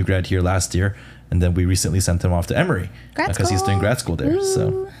a new grad here last year, and then we recently sent him off to Emory because he's doing grad school there.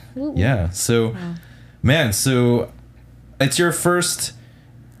 So man, so it's your first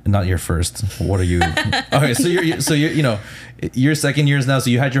Not your first. What are you? Okay, so you're you know, your second years now. So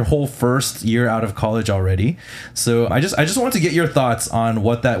you had your whole first year out of college already. So I just want to get your thoughts on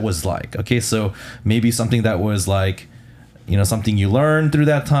what that was like. Okay, so maybe something that was like, you know, something you learned through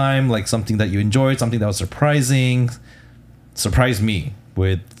that time, like something that you enjoyed, something that was surprising. Surprised me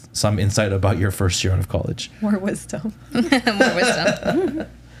with some insight about your first year out of college. More wisdom. More wisdom.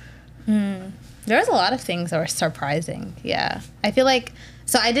 There was a lot of things that were surprising. Yeah, I feel like,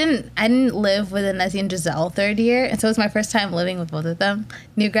 so I didn't live with Anezi and Gisselle third year, and so it was my first time living with both of them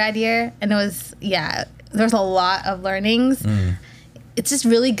new grad year, and it was, yeah, there was a lot of learnings. It's just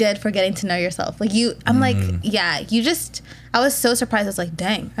really good for getting to know yourself. Like I'm like, yeah, I was so surprised. I was like,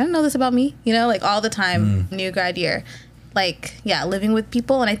 dang, I didn't know this about me, you know, like all the time, new grad year. Like, yeah, living with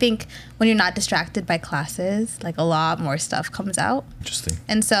people. And I think when you're not distracted by classes, like a lot more stuff comes out. Interesting.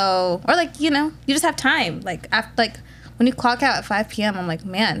 And so, or like, you know, you just have time. Like, after, like when you clock out at 5 p.m., I'm like,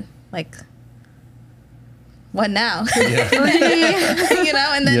 man, like, what now? Yeah. You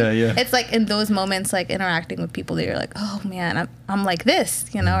know, and then Yeah. it's like in those moments, like interacting with people that you're like, oh man, I'm like this,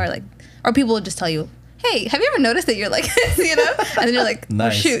 you know, or like, or people will just tell you, hey, have you ever noticed that you're like this, you know? And then you're like,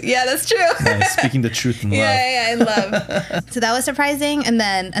 Nice. oh shoot, yeah, that's true. Nice. Speaking the truth in love. Yeah, in love. So that was surprising. And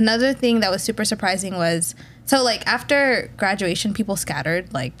then another thing that was super surprising was, so like after graduation, people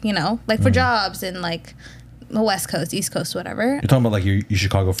scattered, like, you know, like for jobs in like the West Coast, East Coast, whatever. You're talking about like your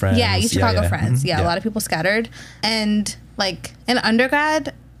Chicago friends. Yeah, Chicago friends. Mhm. Yeah, a lot of people scattered. And like in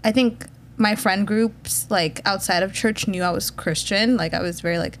undergrad, I think my friend groups like outside of church knew I was Christian. Like I was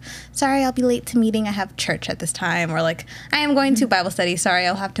very like, sorry, I'll be late to meeting. I have church at this time. Or like, I am going to Bible study. Sorry,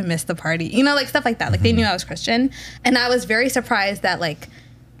 I'll have to miss the party. You know, like stuff like that. Like they knew I was Christian. And I was very surprised that like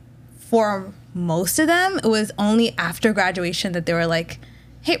for most of them, it was only after graduation that they were like,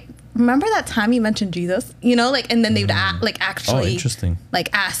 hey, remember that time you mentioned Jesus? You know, like, and then they would actually interesting. like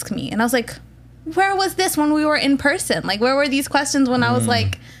ask me. And I was like, where was this when we were in person? Like, where were these questions when I was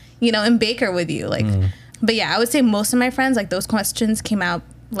like, you know, in Baker with you? Like, but yeah, I would say most of my friends, like those questions came out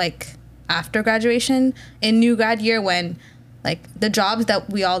like after graduation in new grad year when like the jobs that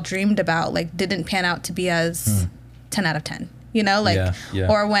we all dreamed about, like didn't pan out to be as 10 out of 10, you know, like,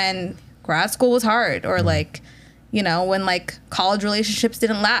 or when grad school was hard or like, you know, when like college relationships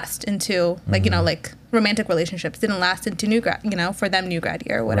didn't last into like, you know, like romantic relationships didn't last into new grad, you know, for them new grad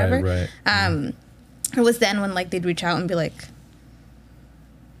year or whatever. Right. It was then when like they'd reach out and be like,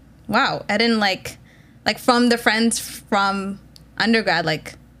 wow, Eden like from the friends from undergrad,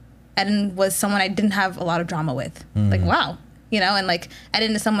 like Eden was someone I didn't have a lot of drama with. Like, wow, you know, and like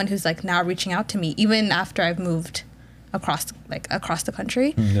Eden is someone who's like now reaching out to me even after I've moved across the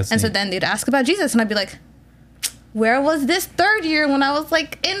country. And so then they'd ask about Jesus and I'd be like, where was this third year when I was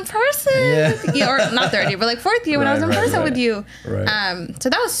like in person? Yeah, or not third year, but like fourth year when I was in person with you. So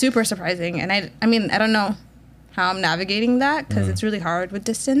that was super surprising. And I mean, I don't know how I'm navigating that because it's really hard with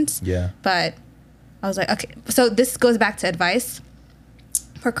distance. Yeah. But I was like, okay, so this goes back to advice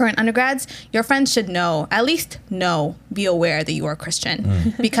for current undergrads. Your friends should know, at least know, be aware that you are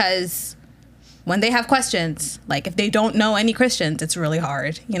Christian because when they have questions, like if they don't know any Christians, it's really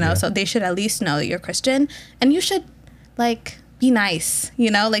hard, you know? So they should at least know that you're Christian and you should like be nice, you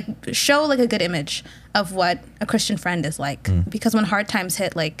know, like show like a good image of what a Christian friend is like because when hard times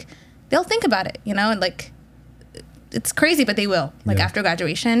hit, like they'll think about it, you know, and like it's crazy, but they will like after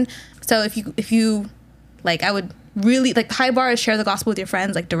graduation. So if you like, I would really like the high bar is share the gospel with your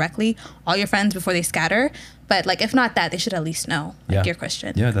friends, like directly, all your friends before they scatter. But like, if not that, they should at least know like you're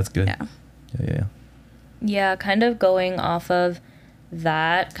Christian. Yeah, that's good. Yeah. Yeah, kind of going off of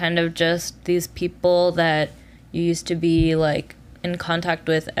that, kind of just these people that you used to be like in contact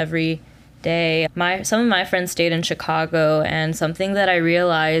with every day. Some of my friends stayed in Chicago, and something that I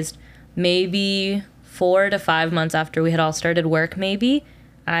realized maybe 4 to 5 months after we had all started work, maybe,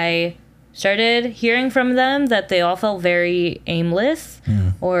 I started hearing from them that they all felt very aimless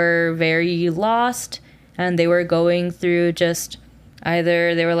or very lost, and they were going through just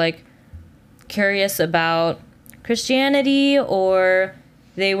either they were like curious about Christianity or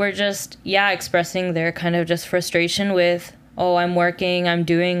they were just expressing their kind of just frustration with, oh, I'm working, I'm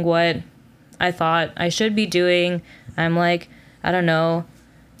doing what I thought I should be doing, I'm like, I don't know,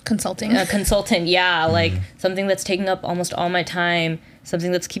 consulting, like something that's taking up almost all my time,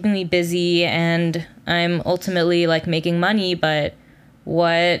 something that's keeping me busy, and I'm ultimately like making money, but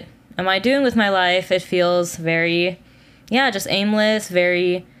what am I doing with my life? It feels very just aimless,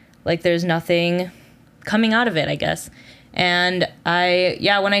 very like there's nothing coming out of it, I guess. And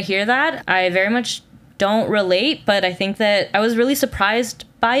when I hear that, I very much don't relate, but I think that I was really surprised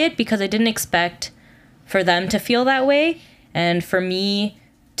by it because I didn't expect for them to feel that way and for me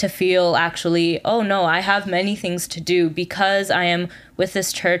to feel actually, oh no, I have many things to do because I am with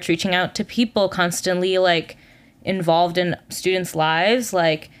this church, reaching out to people constantly, like involved in students' lives.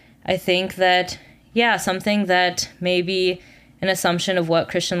 Like, I think that, yeah, something that maybe an assumption of what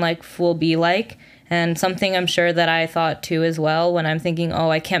Christian life will be like, and something I'm sure that I thought too as well when I'm thinking, oh,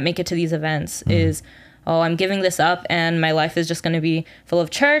 I can't make it to these events, is, oh, I'm giving this up and my life is just going to be full of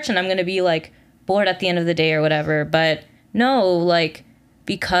church and I'm going to be like bored at the end of the day or whatever. But no, like,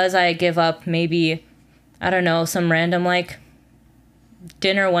 because I give up maybe, I don't know, some random like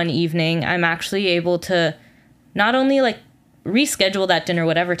dinner one evening, I'm actually able to not only like reschedule that dinner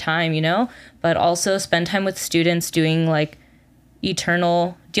whatever time, you know, but also spend time with students doing like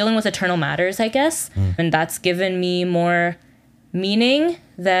dealing with eternal matters, I guess. And that's given me more meaning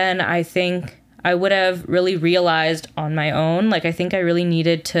than I think I would have really realized on my own. Like, I think I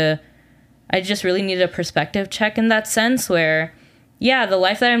just really needed a perspective check in that sense where, yeah, the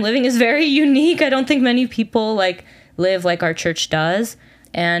life that I'm living is very unique. I don't think many people like live like our church does.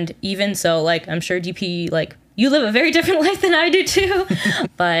 And even so, like, I'm sure DP, like, you live a very different life than I do too.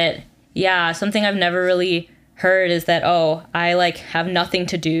 But yeah, something I've never really heard is that, oh, I like have nothing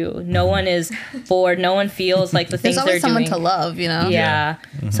to do. No one is bored. No one feels like the things they're doing. There's always someone to love, you know? Yeah.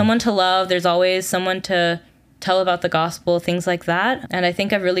 Someone to love. There's always someone to tell about the gospel, things like that. And I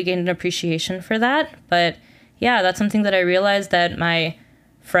think I've really gained an appreciation for that. But yeah, that's something that I realized that my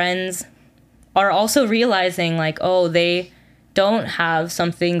friends are also realizing, like, oh, they don't have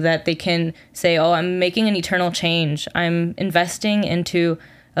something that they can say, oh, I'm making an eternal change. I'm investing into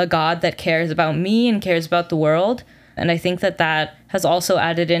a God that cares about me and cares about the world. And I think that that has also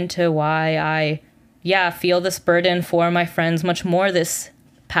added into why I, feel this burden for my friends much more this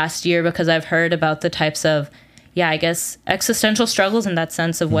past year, because I've heard about the types of, I guess, existential struggles in that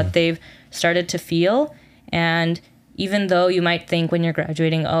sense of what they've started to feel. And even though you might think when you're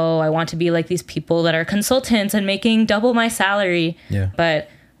graduating, oh, I want to be like these people that are consultants and making double my salary. Yeah. But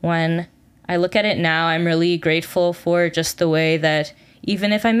when I look at it now, I'm really grateful for just the way that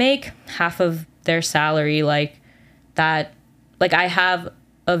even if I make half of their salary, like that, like I have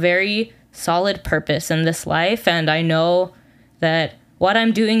a very solid purpose in this life. And I know that what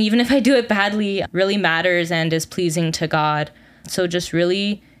I'm doing, even if I do it badly, really matters and is pleasing to God. So just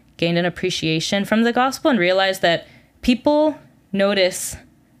really gained an appreciation from the gospel and realized that people notice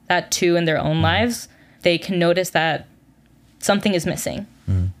that too in their own lives. They can notice that something is missing.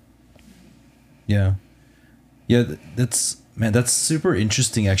 Yeah. That's super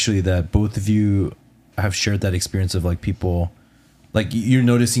interesting, actually, that both of you have shared that experience of like people, like you're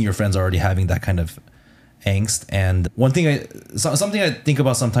noticing your friends already having that kind of angst. And something I think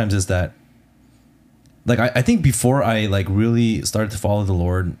about sometimes is that, like, I think before I like really started to follow the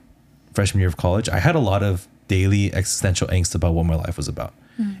Lord freshman year of college, I had a lot of daily existential angst about what my life was about.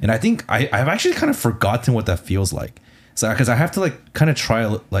 And I think I've actually kind of forgotten what that feels like. So, because I have to like kind of try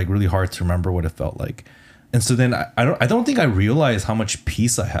like really hard to remember what it felt like. And so then I don't think I realize how much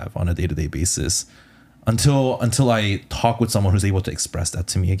peace I have on a day-to-day basis until I talk with someone who's able to express that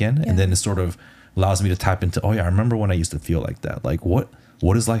to me again. Yeah. And then it sort of allows me to tap into, oh yeah, I remember when I used to feel like that. Like what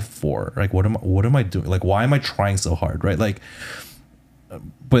is life for? Like what am I doing? Like why am I trying so hard? Right? Like,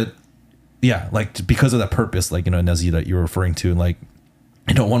 but yeah, like because of that purpose, like, you know, Anezi, that you're referring to, and like,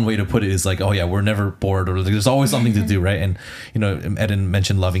 you know, one way to put it is like, oh yeah, we're never bored, or there's always something to do, right? And you know, Eden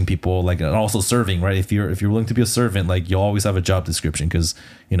mentioned loving people, like, and also serving, right? If you're willing to be a servant, like you'll always have a job description, because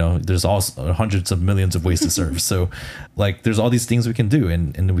you know there's also hundreds of millions of ways to serve. So like there's all these things we can do,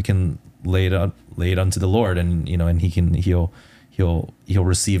 and we can lay it unto the Lord, and you know, and he'll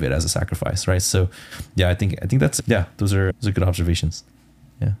receive it as a sacrifice, right? So yeah, I think that's, yeah, those are good observations.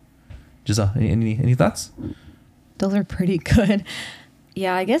 Yeah, Gisselle, any thoughts? Those are pretty good.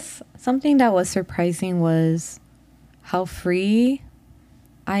 Yeah, I guess something that was surprising was how free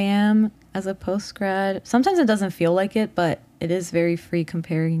I am as a post-grad. Sometimes it doesn't feel like it, but it is very free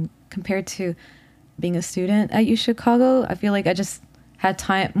compared to being a student at UChicago. I feel like I just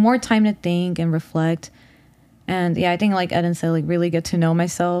had more time to think and reflect. And yeah, I think like Eden said, like really get to know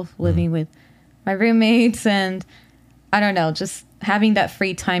myself, living with my roommates, and I don't know, just having that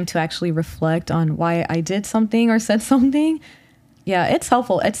free time to actually reflect on why I did something or said something. Yeah, it's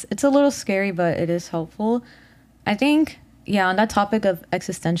helpful. It's a little scary, but it is helpful. I think, yeah, on that topic of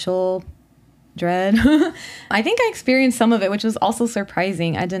existential dread, I think I experienced some of it, which was also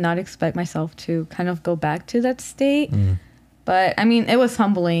surprising. I did not expect myself to kind of go back to that state. But I mean, it was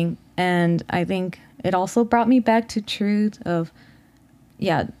humbling. And I think it also brought me back to truth of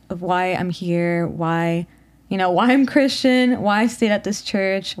why I'm here, why I'm Christian, why I stayed at this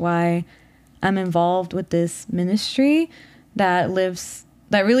church, why I'm involved with this ministry that lives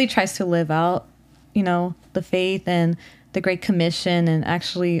that really tries to live out, you know, the faith and the Great Commission and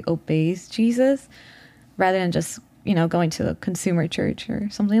actually obeys Jesus rather than just, you know, going to a consumer church or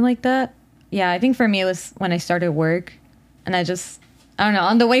something like that. Yeah, I think for me it was when I started work, and I don't know,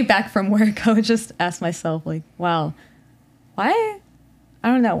 on the way back from work, I would just ask myself, like, wow, why? I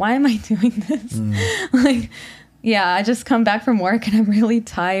don't know, why am I doing this? Like, yeah, I just come back from work and I'm really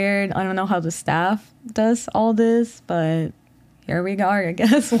tired. I don't know how the staff does all this, but here we are, I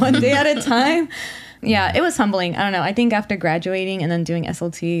guess, one day at a time. Yeah, it was humbling. I don't know. I think after graduating and then doing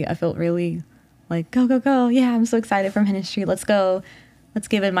SLT, I felt really like, go, go, go. Yeah, I'm so excited for ministry. Let's go. Let's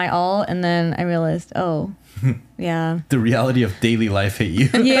give it my all. And then I realized, oh, yeah. The reality of daily life hit you.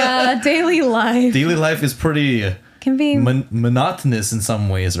 Yeah, daily life. Daily life is pretty can be monotonous in some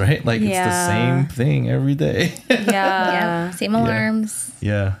ways, right? Like it's the same thing every day. Yeah, same alarms.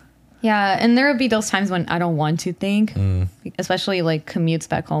 Yeah. Yeah, and there would be those times when I don't want to think, especially like commutes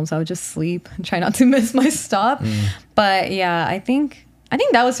back home. So I would just sleep and try not to miss my stop. But yeah, I think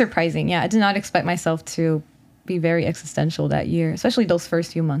that was surprising. Yeah, I did not expect myself to be very existential that year, especially those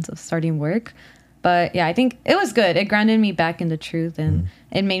first few months of starting work. But yeah, I think it was good. It grounded me back in the truth, and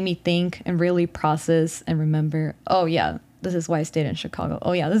it made me think and really process and remember, oh yeah, this is why I stayed in Chicago.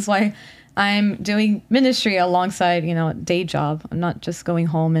 Oh yeah, this is why I'm doing ministry alongside, you know, a day job. I'm not just going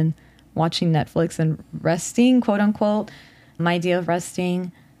home and watching Netflix and resting, quote unquote. My idea of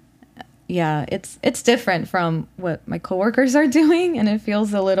resting, yeah, it's different from what my coworkers are doing, and it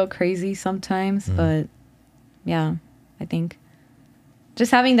feels a little crazy sometimes. But yeah, I think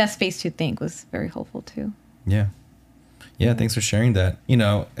just having that space to think was very helpful too. Yeah. Thanks for sharing that. You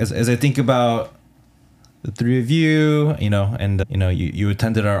know, as I think about the three of you, you know, and you know, you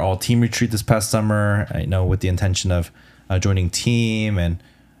attended our all team retreat this past summer, you know, with the intention of joining team, and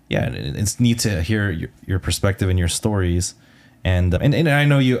yeah, it's neat to hear your perspective and your stories. And I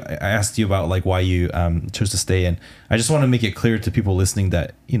know I asked you about like why you chose to stay, and I just want to make it clear to people listening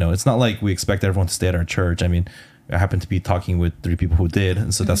that, you know, it's not like we expect everyone to stay at our church. I mean, I happen to be talking with 3 people who did,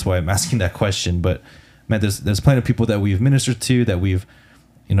 and so that's why I'm asking that question. But man, there's plenty of people that we've ministered to, that we've,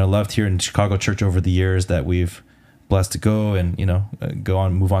 you know, loved here in Chicago church over the years, that we've blessed to go and, you know,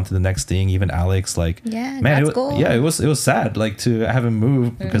 move on to the next thing. Even Alex, like, man, it was sad like to have him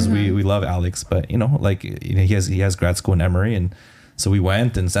move, because we love Alex, but you know, like, you know, he has grad school in Emory, and so we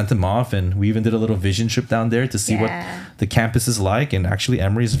went and sent him off, and we even did a little vision trip down there to see what the campus is like. And actually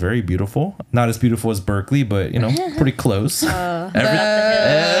Emory is very beautiful, not as beautiful as Berkeley, but you know, pretty close. Everything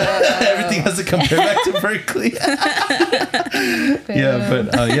has to compare back to Berkeley.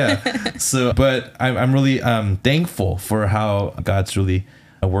 So but I'm really thankful for how God's really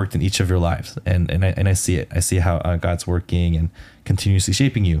worked in each of your lives, and I see it. I see how God's working and continuously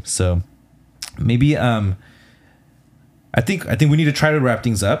shaping you. So maybe I think we need to try to wrap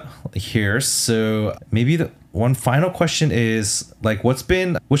things up here. So maybe the one final question is like, what's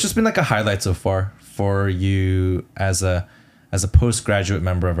just been like a highlight so far for you as a postgraduate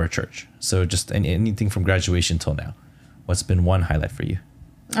member of our church? So just anything from graduation till now. What's been one highlight for you?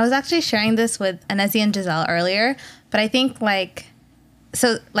 I was actually sharing this with Anezi and Gisselle earlier, but I think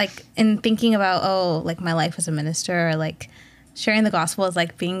in thinking about, like my life as a minister, or like sharing the gospel as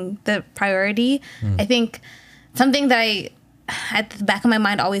like being the priority, I think something that I, at the back of my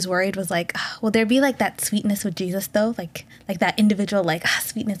mind, always worried was like, will there be like that sweetness with Jesus though? Like that individual, like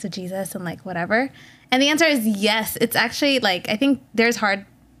sweetness with Jesus and like whatever. And the answer is yes. It's actually like, I think there's hard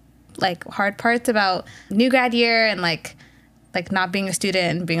parts about new grad year and like not being a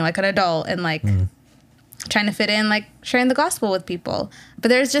student and being like an adult and like trying to fit in, like sharing the gospel with people. But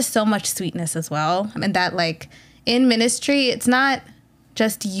there's just so much sweetness as well. I mean, that like in ministry, it's not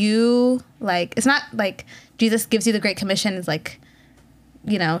just you, like, it's not like Jesus gives you the Great Commission. It's like,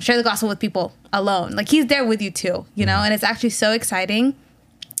 you know, share the gospel with people alone. Like he's there with you too, you know, and it's actually so exciting.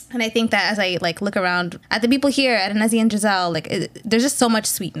 And I think that as I like look around at the people here at Anezi and Gisselle, like there's just so much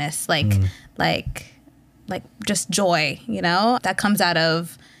sweetness, like just joy, you know, that comes out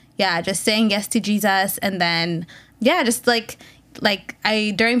of, just saying yes to Jesus. And then, just like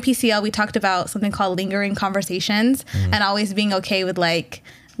during PCL, we talked about something called lingering conversations and always being okay with like,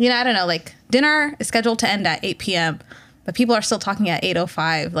 you know, I don't know, like dinner is scheduled to end at 8 p.m., but people are still talking at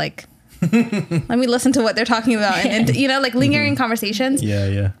 8:05. Like, let me listen to what they're talking about. And you know, like lingering conversations.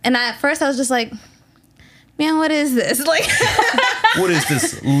 Yeah. And at first I was just like, man, what is this? Like, what is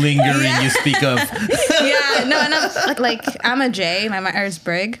this lingering you speak of? And I'm like I'm a J, my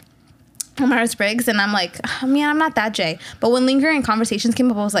Myers-Briggs. And I'm like, oh, man, I'm not that J. But when lingering conversations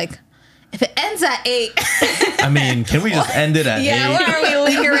came up, I was like, if it ends at 8, I mean, can we just end it at 8? yeah, why are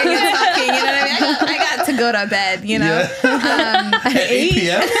we lingering and talking? You know what I mean? I got to go to bed, you know? Yeah. At 8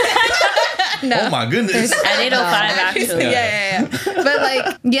 p.m.? No. Oh my goodness. At 8:05, actually. Yeah. But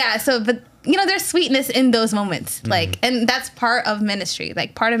like, yeah, but you know, there's sweetness in those moments. Like, and that's part of ministry.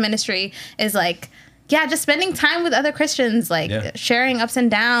 Like, part of ministry is like, yeah, just spending time with other Christians, like sharing ups and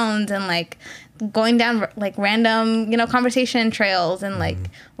downs and like going down like random, you know, conversation trails and like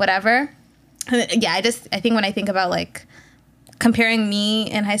whatever. And, yeah, I think when I think about like comparing me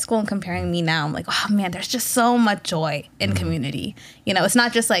in high school and comparing me now, I'm like, oh man, there's just so much joy in community. You know, it's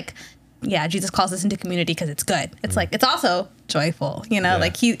not just like, yeah, Jesus calls us into community because it's good. It's like, it's also joyful, you know,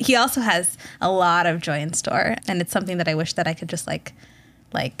 like he also has a lot of joy in store. And it's something that I wish that I could just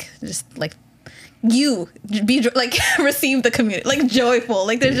you be like receive the community, like joyful,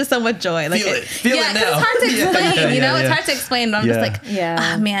 like there's just so much joy, like feel it now. It's hard to explain, you know, it's hard to explain, but I'm just like,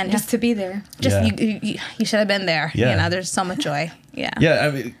 oh man, just to be there, you should have been there, you know, there's so much joy. I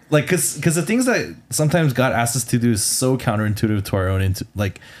mean, like because the things that sometimes God asks us to do is so counterintuitive to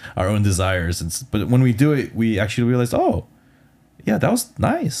our own desires, but when we do it, we actually realize, oh yeah, that was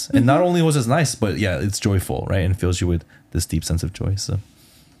nice. And not only was it nice, but it's joyful, right? And fills you with this deep sense of joy. So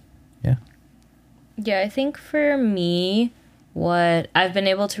yeah, I think for me, what I've been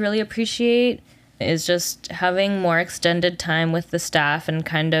able to really appreciate is just having more extended time with the staff and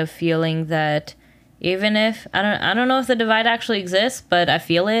kind of feeling that even if I don't know if the divide actually exists, but I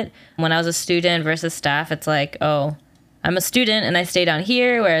feel it. When I was a student versus staff, it's like, oh, I'm a student and I stay down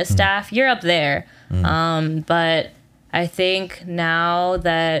here, whereas staff, you're up there. But I think now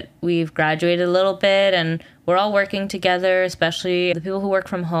that we've graduated a little bit and we're all working together, especially the people who work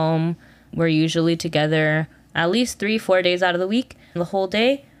from home, we're usually together at least 3-4 days out of the week, the whole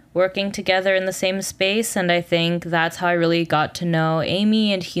day, working together in the same space. And I think that's how I really got to know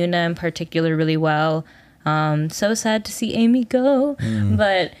Amy and Huna in particular really well. So sad to see Amy go.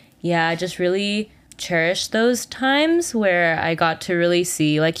 But yeah, I just really cherish those times where I got to really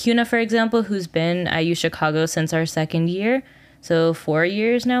see, like Huna, for example, who's been at UChicago since our second year. So 4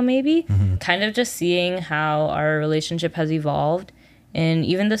 years now, maybe. Kind of just seeing how our relationship has evolved. And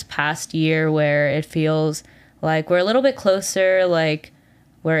even this past year where it feels like we're a little bit closer, like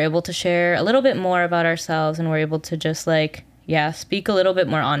we're able to share a little bit more about ourselves and we're able to just speak a little bit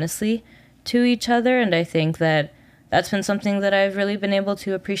more honestly to each other. And I think that that's been something that I've really been able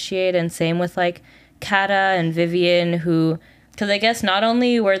to appreciate. And same with like Kata and Vivian, who, because I guess not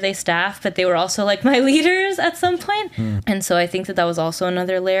only were they staff, but they were also like my leaders at some point. And so I think that was also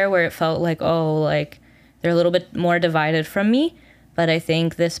another layer where it felt like, oh, like they're a little bit more divided from me. But I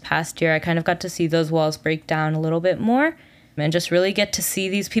think this past year, I kind of got to see those walls break down a little bit more and just really get to see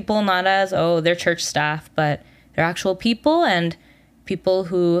these people not as, oh, they're church staff, but they're actual people and people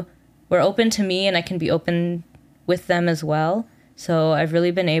who were open to me and I can be open with them as well. So I've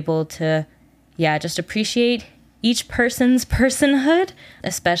really been able to, just appreciate each person's personhood,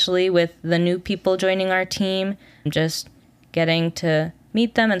 especially with the new people joining our team, just getting to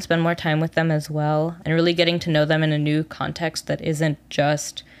meet them and spend more time with them as well, and really getting to know them in a new context that isn't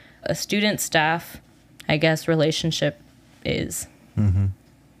just a student-staff, I guess, relationship is.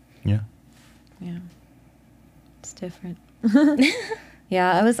 Yeah. It's different.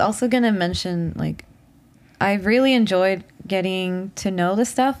 I was also going to mention, like, I really enjoyed getting to know the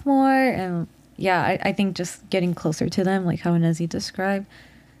staff more, and I think just getting closer to them, like how Anezi described.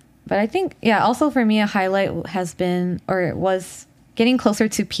 But I think, also for me, a highlight has been, or it was, getting closer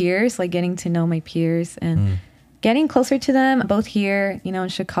to peers, like getting to know my peers and getting closer to them, both here, you know, in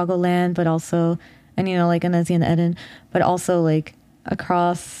Chicagoland, but also, and, you know, like Anezi and Eden, but also like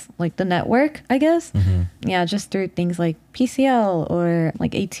across like the network, I guess. Just through things like PCL or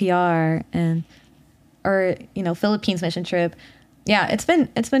like ATR or, you know, Philippines mission trip.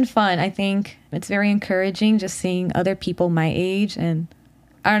 It's been fun. I think it's very encouraging just seeing other people my age and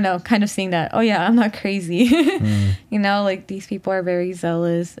I don't know, kind of seeing that, I'm not crazy. You know, like these people are very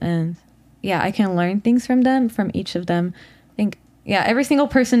zealous and I can learn things from them, from each of them. I think, every single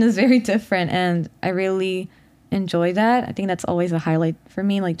person is very different and I really enjoy that. I think that's always a highlight for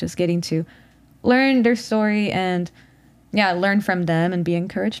me, like just getting to learn their story and learn from them and be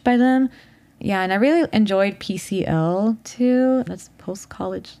encouraged by them. And I really enjoyed PCL too. That's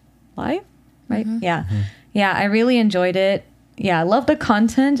post-college life, right? I really enjoyed it. I love the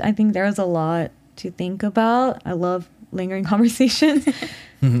content. I think there was a lot to think about. I love lingering conversations.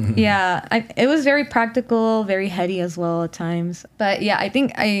 It was very practical, very heady as well at times. But I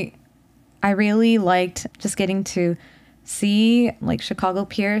think I really liked just getting to see like Chicago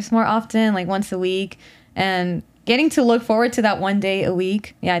peers more often, like once a week. And getting to look forward to that one day a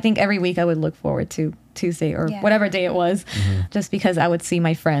week. Yeah, I think every week I would look forward to Tuesday or whatever day it was, just because I would see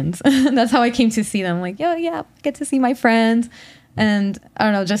my friends. That's how I came to see them. Like, yeah, get to see my friends. And I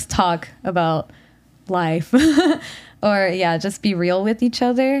don't know, just talk about life or just be real with each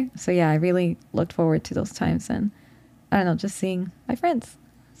other. So yeah, I really looked forward to those times, and I don't know, just seeing my friends.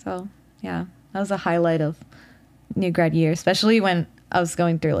 So yeah, that was a highlight of new grad year, especially when I was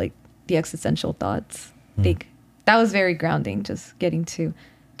going through like the existential thoughts. I think that was very grounding, just getting to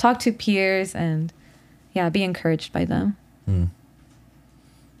talk to peers and be encouraged by them.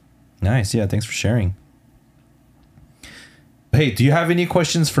 Nice. Yeah, thanks for sharing. Hey, do you have any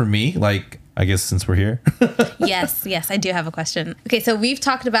questions for me? Like, I guess since we're here. Yes, I do have a question. Okay, so we've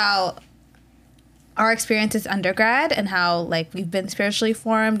talked about our experiences undergrad and how like we've been spiritually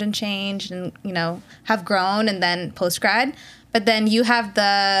formed and changed and, you know, have grown, and then postgrad. But then you have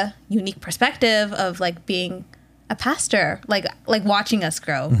the unique perspective of like being a pastor, like watching us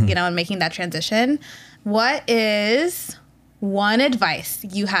grow, you know, and making that transition. What is one advice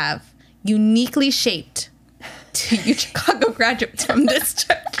you have uniquely shaped to UChicago graduates from this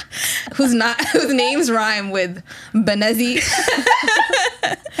church whose names rhyme with Anezi,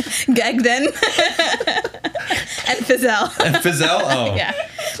 Gagden, and Fizel? And Fizel? Oh. Yeah.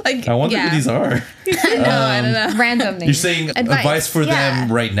 Like, I wonder who these are. I don't know. Random names. You're saying advice for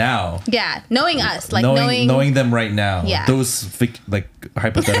them right now. Yeah, knowing us, like knowing them right now. Yeah. Those like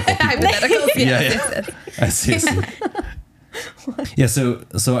hypothetical people. Hypotheticals. Yeah. I see. Yeah,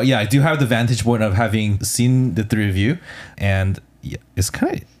 so yeah, I do have the vantage point of having seen the three of you, and it's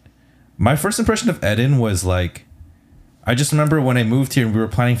kind of my first impression of Eden was like, I just remember when I moved here and we were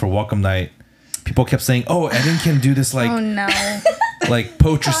planning for welcome night, people kept saying, "Oh, Eden can do this like, oh no, like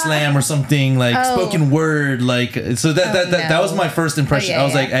poetry slam or something, like spoken word, like." So that was my first impression. I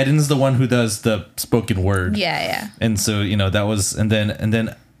was like, Eden's the one who does the spoken word. Yeah. And so, you know, that was, and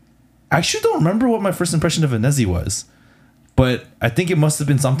then I actually don't remember what my first impression of Anezi was. But I think it must have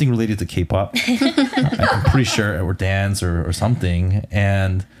been something related to K-pop. I'm pretty sure, or dance or something.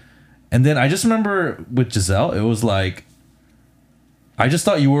 And then I just remember with Gisselle, it was like, I just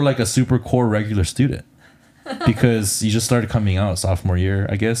thought you were like a super core regular student because you just started coming out sophomore year,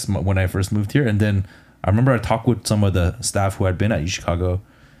 I guess, when I first moved here. And then I remember I talked with some of the staff who had been at UChicago.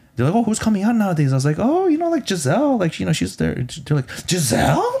 They're like, "Oh, who's coming out nowadays?" I was like, "Oh, you know, like Gisselle, like, you know, she's there." They're like,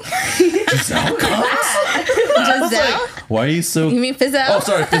 "Gisselle? Gisselle comes?" Gisselle? Like, why are you so? You mean Fizel? Oh,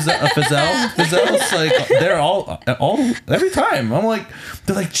 sorry, Fizel. Fizel's like, they're all every time. I'm like,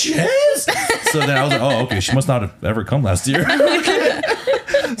 they're like, "Jizz." So then I was like, "Oh, okay, she must not have ever come last year."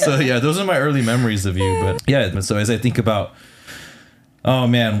 So yeah, those are my early memories of you. But yeah, so as I think about, oh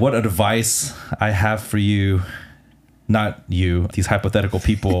man, what advice I have for you. Not you, these hypothetical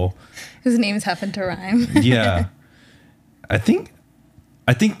people whose names happen to rhyme. Yeah. I think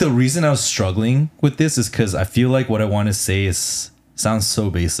the reason I was struggling with this is because I feel like what I want to say sounds so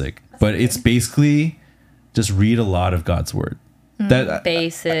basic, but it's basically just read a lot of God's word. That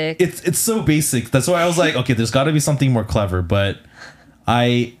basic. It's so basic. That's why I was like, okay, there's got to be something more clever, but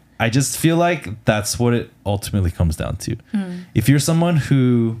I just feel like that's what it ultimately comes down to. If you're someone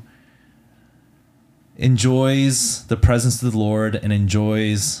who enjoys the presence of the Lord and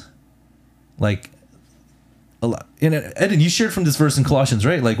enjoys like a lot. And Eden, you shared from this verse in Colossians,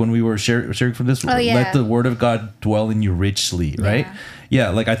 right? Like when we were sharing from this, let the word of God dwell in you richly, right? Yeah,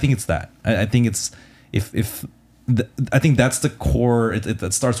 like I think it's that. I think it's I think that's the core.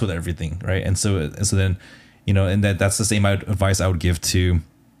 It starts with everything, right? And so then, you know, and that's the same advice I would give to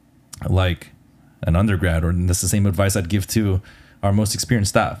like an undergrad, or that's the same advice I'd give to our most experienced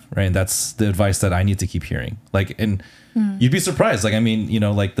staff, right? And that's the advice that I need to keep hearing. Like, and you'd be surprised. Like, I mean, you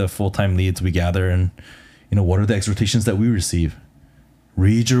know, like the full-time leads we gather, and, you know, what are the exhortations that we receive?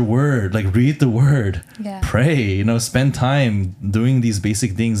 Read your word, like read the word, pray, you know, spend time doing these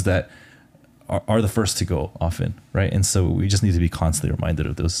basic things that are the first to go often, right? And so we just need to be constantly reminded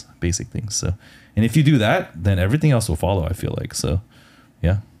of those basic things. So, and if you do that, then everything else will follow, I feel like. So,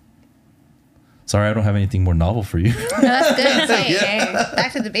 yeah. Sorry, I don't have anything more novel for you. No, that's good. Hey,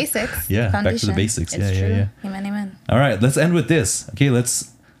 back to the basics. Yeah, Foundation. back to the basics. It's true. Yeah. Amen. All right, let's end with this. Okay,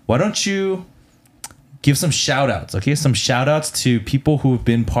 why don't you give some shout outs, okay? Some shout outs to people who have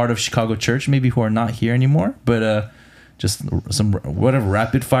been part of Chicago Church, maybe who are not here anymore, but just some whatever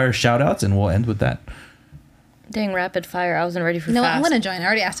rapid fire shout outs, and we'll end with that. Dang, rapid fire. I wasn't ready for No, fast. I'm going to join. I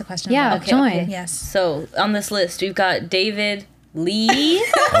already asked a question. Yeah, join. Okay. Yes. So on this list, we've got David Lee.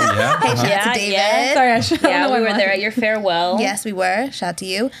 Oh, yeah? Hey, shout out to David. Yeah. Sorry, I should. Yeah, we were there at your farewell. Yes, we were. Shout out to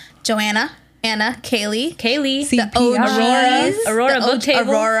you. Joanna. Anna, Kaylee, Kaylee, Aurora, book table.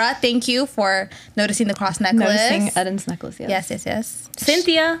 Aurora, thank you for noticing the cross necklace. Noticing Eden's necklace, Yes.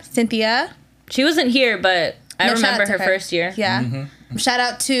 Cynthia. She wasn't here, but I No, shout remember out to her first year. Yeah. Shout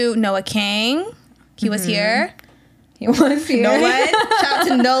out to Noah King. He was here. He was here. Nolan. Shout out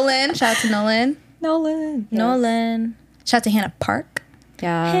to Nolan. Nolan. Nolan. Shout out to Hannah Park.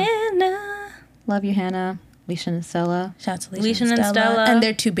 Yeah. Hannah. Love you, Hannah. Leisha and Stella. Shout out to Leisha and Stella. And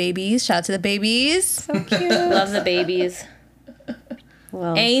their 2 babies. Shout out to the babies. So cute. Love the babies.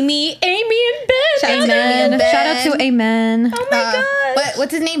 Well, Amy and Ben. Shout out to Amen. Ben. Shout out to Amen. Oh my god.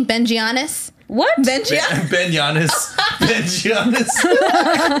 What's his name? Ben Giannis. What? Ben Giannis. Ben Giannis. Ben Giannis.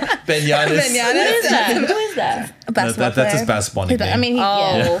 Ben Giannis. Ben Giannis. Who is that? A basketball That's his player. basketball nickname. I mean,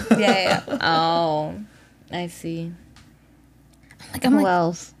 Oh. yeah. Oh, I see. Like, I'm Who like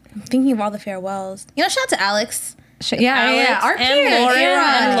else? thinking of all the farewells. You know, shout out to Alex. Yeah. Our and peers.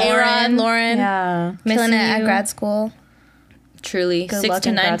 Lauren. Lauren. Yeah. Killing it Missing at you. grad school. Truly. Good 6 luck to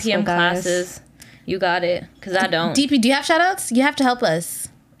in 9 grad p.m. school, guys. classes. You got it. Because I don't. DP, do you have shout outs? You have to help us.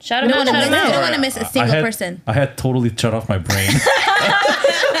 Shout We don't out. want to Shout miss, we out. don't want to miss a single person. I had totally shut off my brain.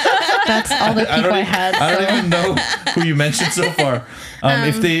 That's all the people I had. I don't even know who you mentioned so far.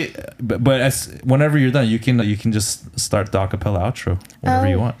 If they, but as whenever you're done, you can just start the acapella outro whenever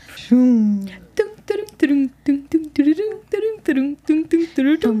you want.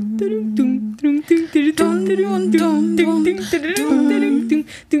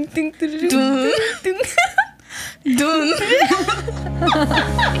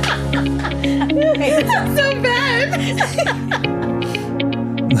 So bad.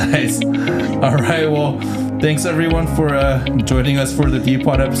 Nice. All right. Well, thanks everyone for joining us for the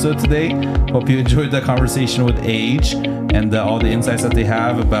D-Pod episode today. Hope you enjoyed the conversation with Age and all the insights that they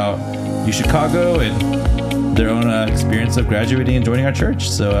have about UChicago and their own experience of graduating and joining our church.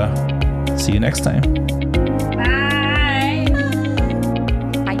 So see you next time.